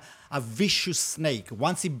like a vicious snake.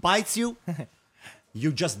 Once he bites you,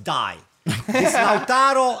 you just die. This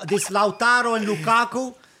Lautaro and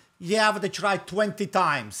Lukaku, you have to try 20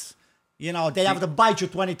 times. You know, they have to bite you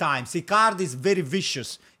 20 times. Icardi is very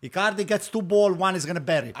vicious. Icardi gets 2 balls, one is going to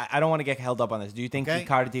bury it. I don't want to get held up on this. Do you think Okay.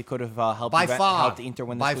 Icardi could have helped By far. helped Inter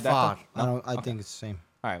win the By Scudetto? far. I think it's the same.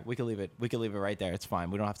 All right, we can leave it. We can leave it right there. It's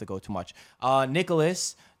fine. We don't have to go too much.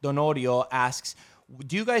 Nicholas Donorio asks,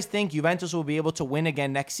 do you guys think Juventus will be able to win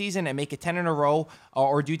again next season and make it 10 in a row?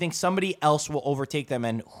 Or do you think somebody else will overtake them,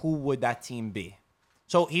 and who would that team be?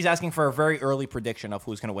 So he's asking for a very early prediction of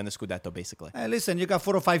who's going to win the Scudetto, basically. Listen, you got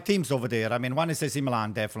 4 or 5 teams over there. I mean, one is AC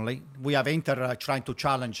Milan, definitely. We have Inter trying to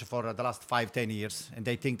challenge for the last 5-10 years, and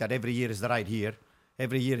they think that every year is the right year.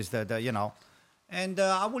 Every year is the you know. And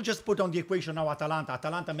I will just put on the equation now Atalanta.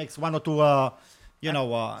 Atalanta makes 1 or 2,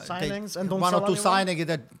 signings and don't 1 sell or 2 anyone? signings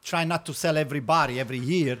that try not to sell everybody every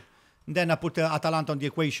year. And then I put Atalanta on the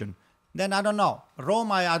equation. Then I don't know.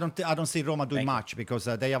 Roma, I don't see Roma doing much because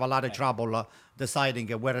they have a lot of trouble deciding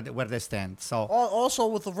where they stand. So Also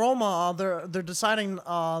with Roma, they're deciding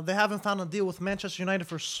they haven't found a deal with Manchester United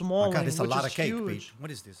for my Smalling, God, it's a which lot is of cake, huge. Pete.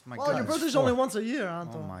 What is this? My Well, God, your it's birthday's 4. only once a year,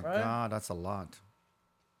 Anto. Oh my right? God, that's a lot.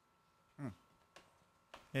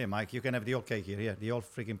 Hey, Mike, you can have the whole cake here. Yeah, the whole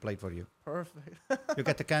freaking plate for you. Perfect. You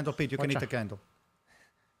get the candle, Pete. You can eat the candle.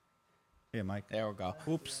 Here, Mike. There we go.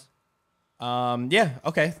 Oops. Yeah,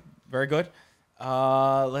 okay. Very good.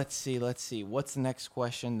 Let's see. What's the next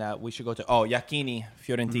question that we should go to? Oh, Iachini,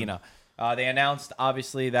 Fiorentina. They announced,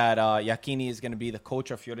 obviously, that Iachini is going to be the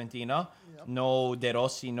coach of Fiorentina. Yep. No De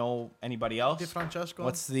Rossi, no anybody else. Di Francesco.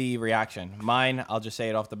 What's the reaction? Mine, I'll just say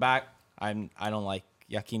it off the bat. I don't like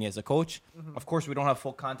Iachini as a coach. Of course, we don't have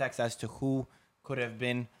full context as to who could have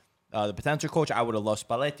been the potential coach. I would have loved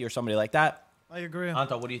Spalletti or somebody like that. I agree.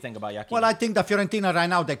 Anto, what do you think about Iachini? Well, I think that Fiorentina right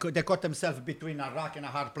now, they caught themselves between a rock and a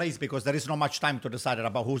hard place because there is not much time to decide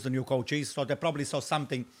about who's the new coach is. So they probably saw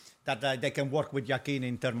something that they can work with Iachini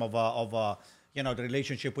in terms of the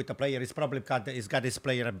relationship with the player. He's probably got his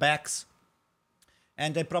player backs.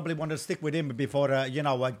 And they probably want to stick with him before,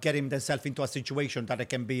 getting themselves into a situation that it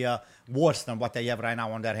can be worse than what they have right now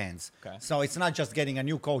on their hands. Okay. So it's not just getting a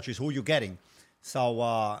new coach, it's who you're getting.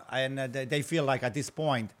 So, they feel like at this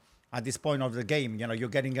point of the game, you're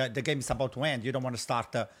getting, the game is about to end. You don't want to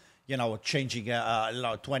start, changing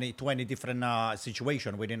 20 different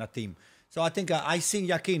situations within a team. So I think I see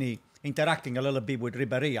Iachini interacting a little bit with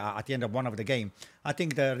Ribéry at the end of one of the game. I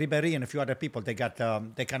think the Ribéry and a few other people, they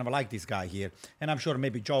kind of like this guy here. And I'm sure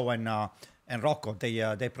maybe Joe and Rocco,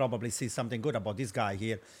 they probably see something good about this guy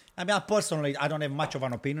here. I mean, I don't have much of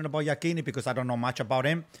an opinion about Iachini because I don't know much about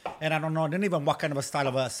him. And I don't know even what kind of a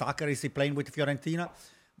style of soccer is he playing with Fiorentina.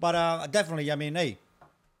 But definitely, I mean, hey,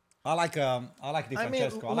 I like Di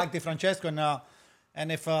Francesco. I like Di Francesco,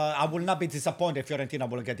 and if I will not be disappointed if Fiorentina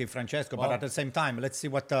will get Di Francesco. But at the same time, let's see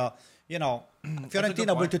what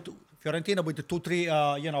Fiorentina with the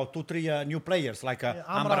 2-3 new players like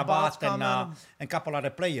Amrabat and a couple other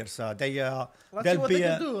players. Let's see They'll what be they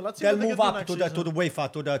can do. Let's see they'll what they move can do up to next the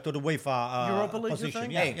UEFA to the UEFA Europa League, you position.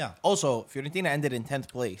 think? Yeah, Hey, yeah. also, Fiorentina ended in 10th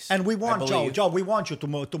place. And we I want believe. Joe, we want you to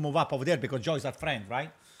move up over there because Joe is our friend, right?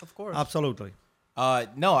 Of course. Absolutely.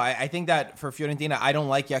 No, I think that for Fiorentina, I don't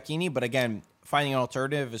like Iachini, but again, finding an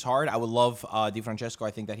alternative is hard. I would love Di Francesco. I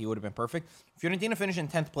think that he would have been perfect. Fiorentina finished in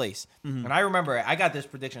 10th place. And I remember I got this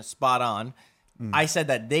prediction spot on. I said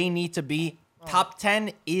that they need to be top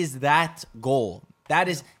 10 is that goal. That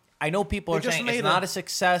is, I know people They are just saying made it's not it. a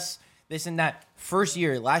success, this and that.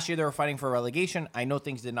 Last year they were fighting for relegation. I know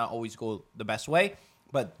things did not always go the best way,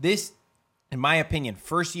 but this, in my opinion,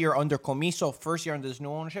 first year under Comiso, first year under this new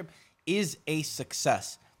ownership, is a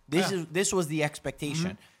success. This was the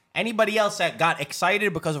expectation. Anybody else that got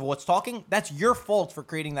excited because of what's talking, that's your fault for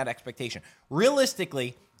creating that expectation.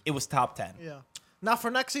 Realistically, it was top 10. Yeah. Now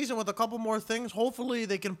for next season, with a couple more things, hopefully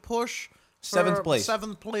they can push for 7th place.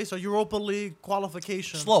 7th place, a Europa League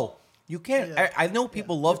qualification. Slow. You can't. Yeah. I know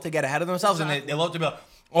people love to get ahead of themselves and they love to be like,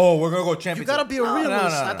 oh, we're going to go You championship. gotta be a No,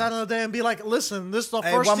 realist no. at the end of the day and be like, listen, this is the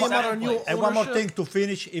Hey, first one team more- under new And one more ownership. thing to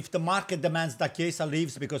finish, if the market demands that Chiesa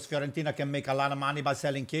leaves because Fiorentina can make a lot of money by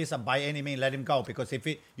selling Chiesa, by any means let him go. Because if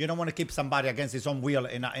you don't want to keep somebody against his own will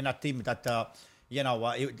in a team that they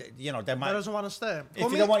might. That doesn't want to stay.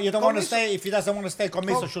 If you don't want to stay, if he doesn't want to stay,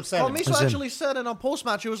 Comiso should sell him. Comiso Listen. actually said in a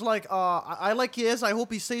post-match, he was like, I like Chiesa, I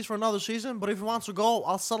hope he stays for another season, but if he wants to go,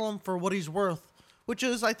 I'll settle him for what he's worth. Which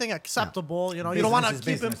is, I think, acceptable. You know, you don't want to Business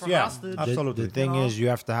keep is him for business. Yeah. hostage. Absolutely. The thing is, you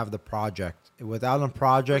have to have the project. Without a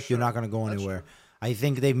project, you're not going to go anywhere. I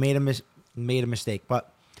think they've made a mistake,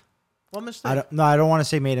 but What mistake? I don't want to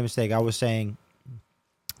say made a mistake. I was saying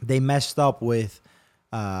they messed up with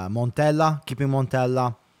Montella, keeping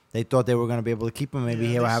Montella. They thought they were going to be able to keep him. Maybe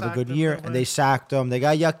Yeah, he'll they have a sacked good him year, midway. and they sacked him. They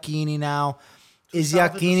got Iachini now. Is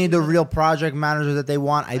salvage the Iachini the season. real project manager that they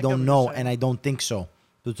want? I get what don't you're know, saying. and I don't think so.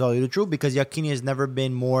 To tell you the truth, because Iachini has never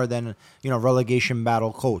been more than relegation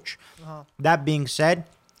battle coach. That being said,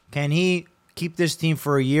 can he keep this team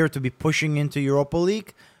for a year to be pushing into Europa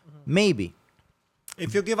League? Maybe.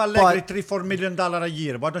 If you give Allegri $3-4 million a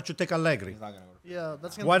year, why don't you take Allegri? He's not gonna go to Yeah,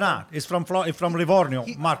 that's gonna Why be fun. not? It's from Livorno,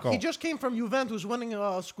 Marco. He just came from Juventus, winning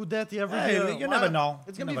Scudetti every Hey, year. you never know.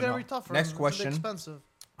 It's You gonna be never very know. tough for Next him. question. It's expensive.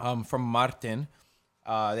 From Martin,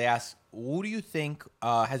 they ask, who do you think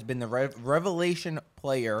has been the revelation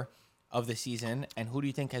player of the season, and who do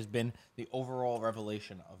you think has been the overall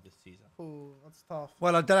revelation of the season? Ooh, that's tough.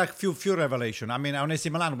 Well, there are few revelations. I mean, on AC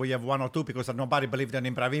Milan, we have one or two because nobody believed in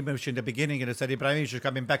Ibrahimovic in the beginning, and they said Ibrahimovic is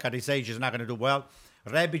coming back at his age, he's not going to do well.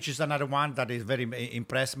 Rebic is another one that is very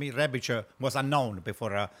impressed me. Rebic was unknown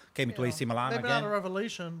before came to AC Milan Maybe again. not a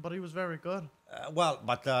revelation, but he was very good. But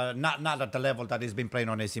not at the level that he's been playing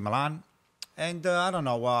on AC Milan. And I don't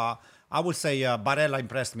know. I would say Barella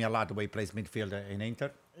impressed me a lot the way he plays midfield in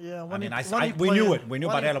Inter. Yeah, I mean, he we knew played- it. We knew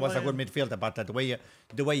when he Barella was a played. good midfielder, but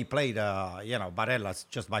the way he played, Barella's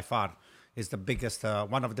just by far is the biggest,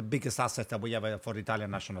 one of the biggest assets that we have for the Italian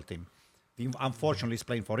national team. He unfortunately is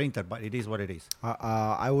playing for Inter, but it is what it is.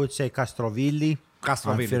 I would say Castrovilli.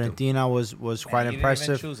 Castrovilli, too. Fiorentina was quite Man, you didn't even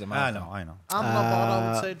impressive. choose him, I know. Amrabat,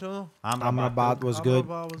 I would say too. Amrabat was good.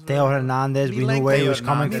 Amrabat was Theo very good. Hernandez, we knew where he was Milenkovic.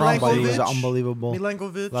 coming from, but he was Milenkovic. unbelievable.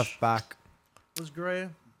 Milenkovic Left back. was great.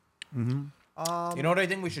 You know what I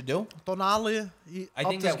think we should do? Tonali, he I upped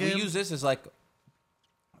think his that game. we use this as like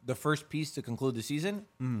the first piece to conclude the season.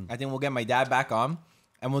 I think we'll get my dad back on,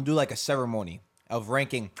 and we'll do like a ceremony of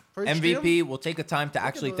ranking For each MVP. team? We'll take a time to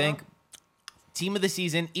actually do that. think team of the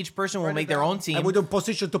season. Each person will Write make it their down. own team. And we do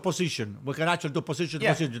position to position. We can actually do position to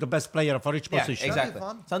Yeah. position, the best player for each Yeah, position. exactly.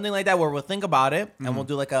 fun. Something like that where we'll think about it and we'll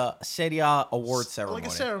do like a Serie A award ceremony.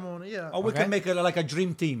 Like a ceremony, yeah. Or we Okay. can make it like a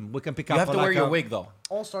dream team. We can pick You up. have to wear like your a- wig though.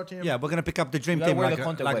 All-star team. Yeah, we're gonna pick up the dream You gotta team. wear Like, the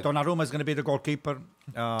Conte like wig. Donnarumma is gonna be the goalkeeper.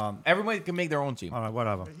 Everybody can make their own team. All right,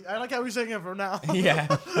 whatever. I like how he's saying it for now. Yeah.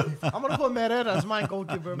 I'm gonna put Meret as my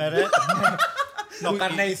goalkeeper. No,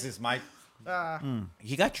 Carnesis, Mike.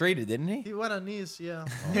 He got traded, didn't he? He went on Nice, yeah.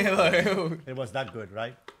 It was that good,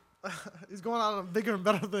 right? He's going on bigger and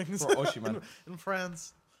better things For Osimhen. in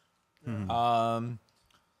France.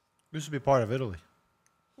 Used to be part of Italy.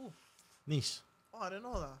 Nice. Oh, I didn't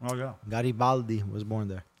know that. Oh yeah. Garibaldi was born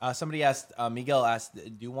there. Somebody asked, Miguel asked,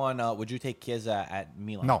 do you want? Would you take Chiesa at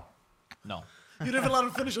Milan? No, No. You didn't even let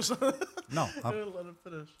him finish or something. no. You didn't let him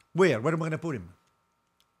finish. Where am I gonna put him?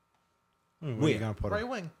 Where Where? you gonna put Right him?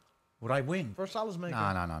 wing. Right wing. For Salah's maker.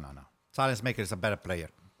 No. Silence Maker is a better player.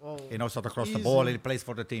 Whoa. He knows how to cross the Easy. ball. He plays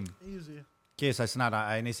for the team. Easy. Chiesa is not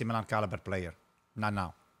an AC Milan caliber player. Not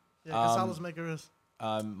now. Yeah, because Salah's maker is.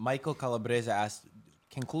 Michael Calabrese asked,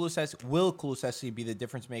 will Kulusevski be the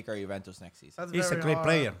difference maker at Juventus next season? That's He's a very great hard.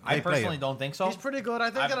 player. I Great personally player. don't think so. He's pretty good. I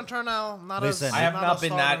think I've- gonna turn out not Listen, as. I have not a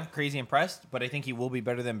been starter. that crazy impressed, but I think he will be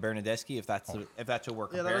better than Bernadeschi if that's who we're Yeah, that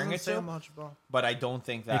comparing doesn't it say to. much, bro. But I don't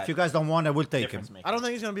think that If you guys don't want it, we'll take him. difference maker. I don't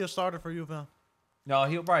think he's gonna be a starter for Juve. No,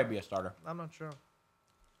 he'll probably be a starter. I'm not sure.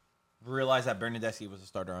 Realize that Bernadeschi was a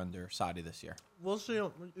starter under Sadi this year. We'll see.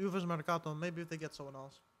 Juve's Mercato. Maybe if they get someone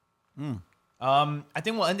else. I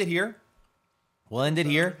think we'll end it here. We'll end it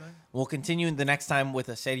here. everything? We'll continue the next time with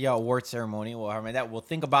a Serie A award ceremony. We'll have that. We'll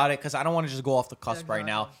think about it because I don't want to just go off the cusp right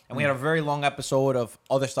now. exactly. And we had a very long episode of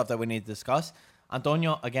other stuff that we need to discuss.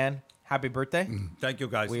 Antonio, again, happy birthday. Thank you,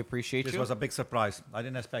 guys. We appreciate This you. was a big surprise. I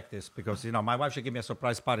didn't expect this because my wife should give me a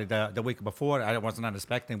surprise party the week before. I was not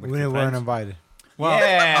expecting. With We two weren't friends. invited. Well,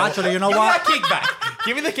 Yeah. actually, you know Give what? me that kickback.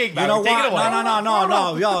 Give me the kickback. You know Take what? it away.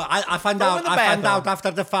 No. Yo, I found Throw out. in the I found bathroom. out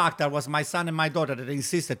after the fact that was my son and my daughter that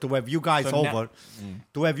insisted to have you guys So now- over,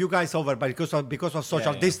 to have you guys over, but because of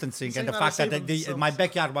social yeah. distancing So and the you're fact not that saving themselves. my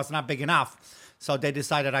backyard was not big enough, so they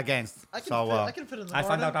decided against. I can so fit- I can fit in the I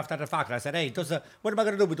found garden. out after the fact. I said, hey, what am I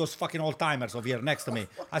gonna do with those fucking old timers over here next to me?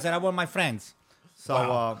 I said, I want my friends.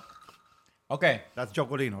 So Okay. that's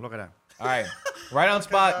Giocolino. Look at that. All right. Right on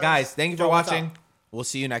spot. Guys, thank you for So what's watching. up? We'll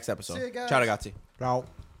see you next episode. See you guys. Ciao, ragazzi. Ciao.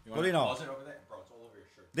 Giocolino,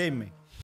 dimmi.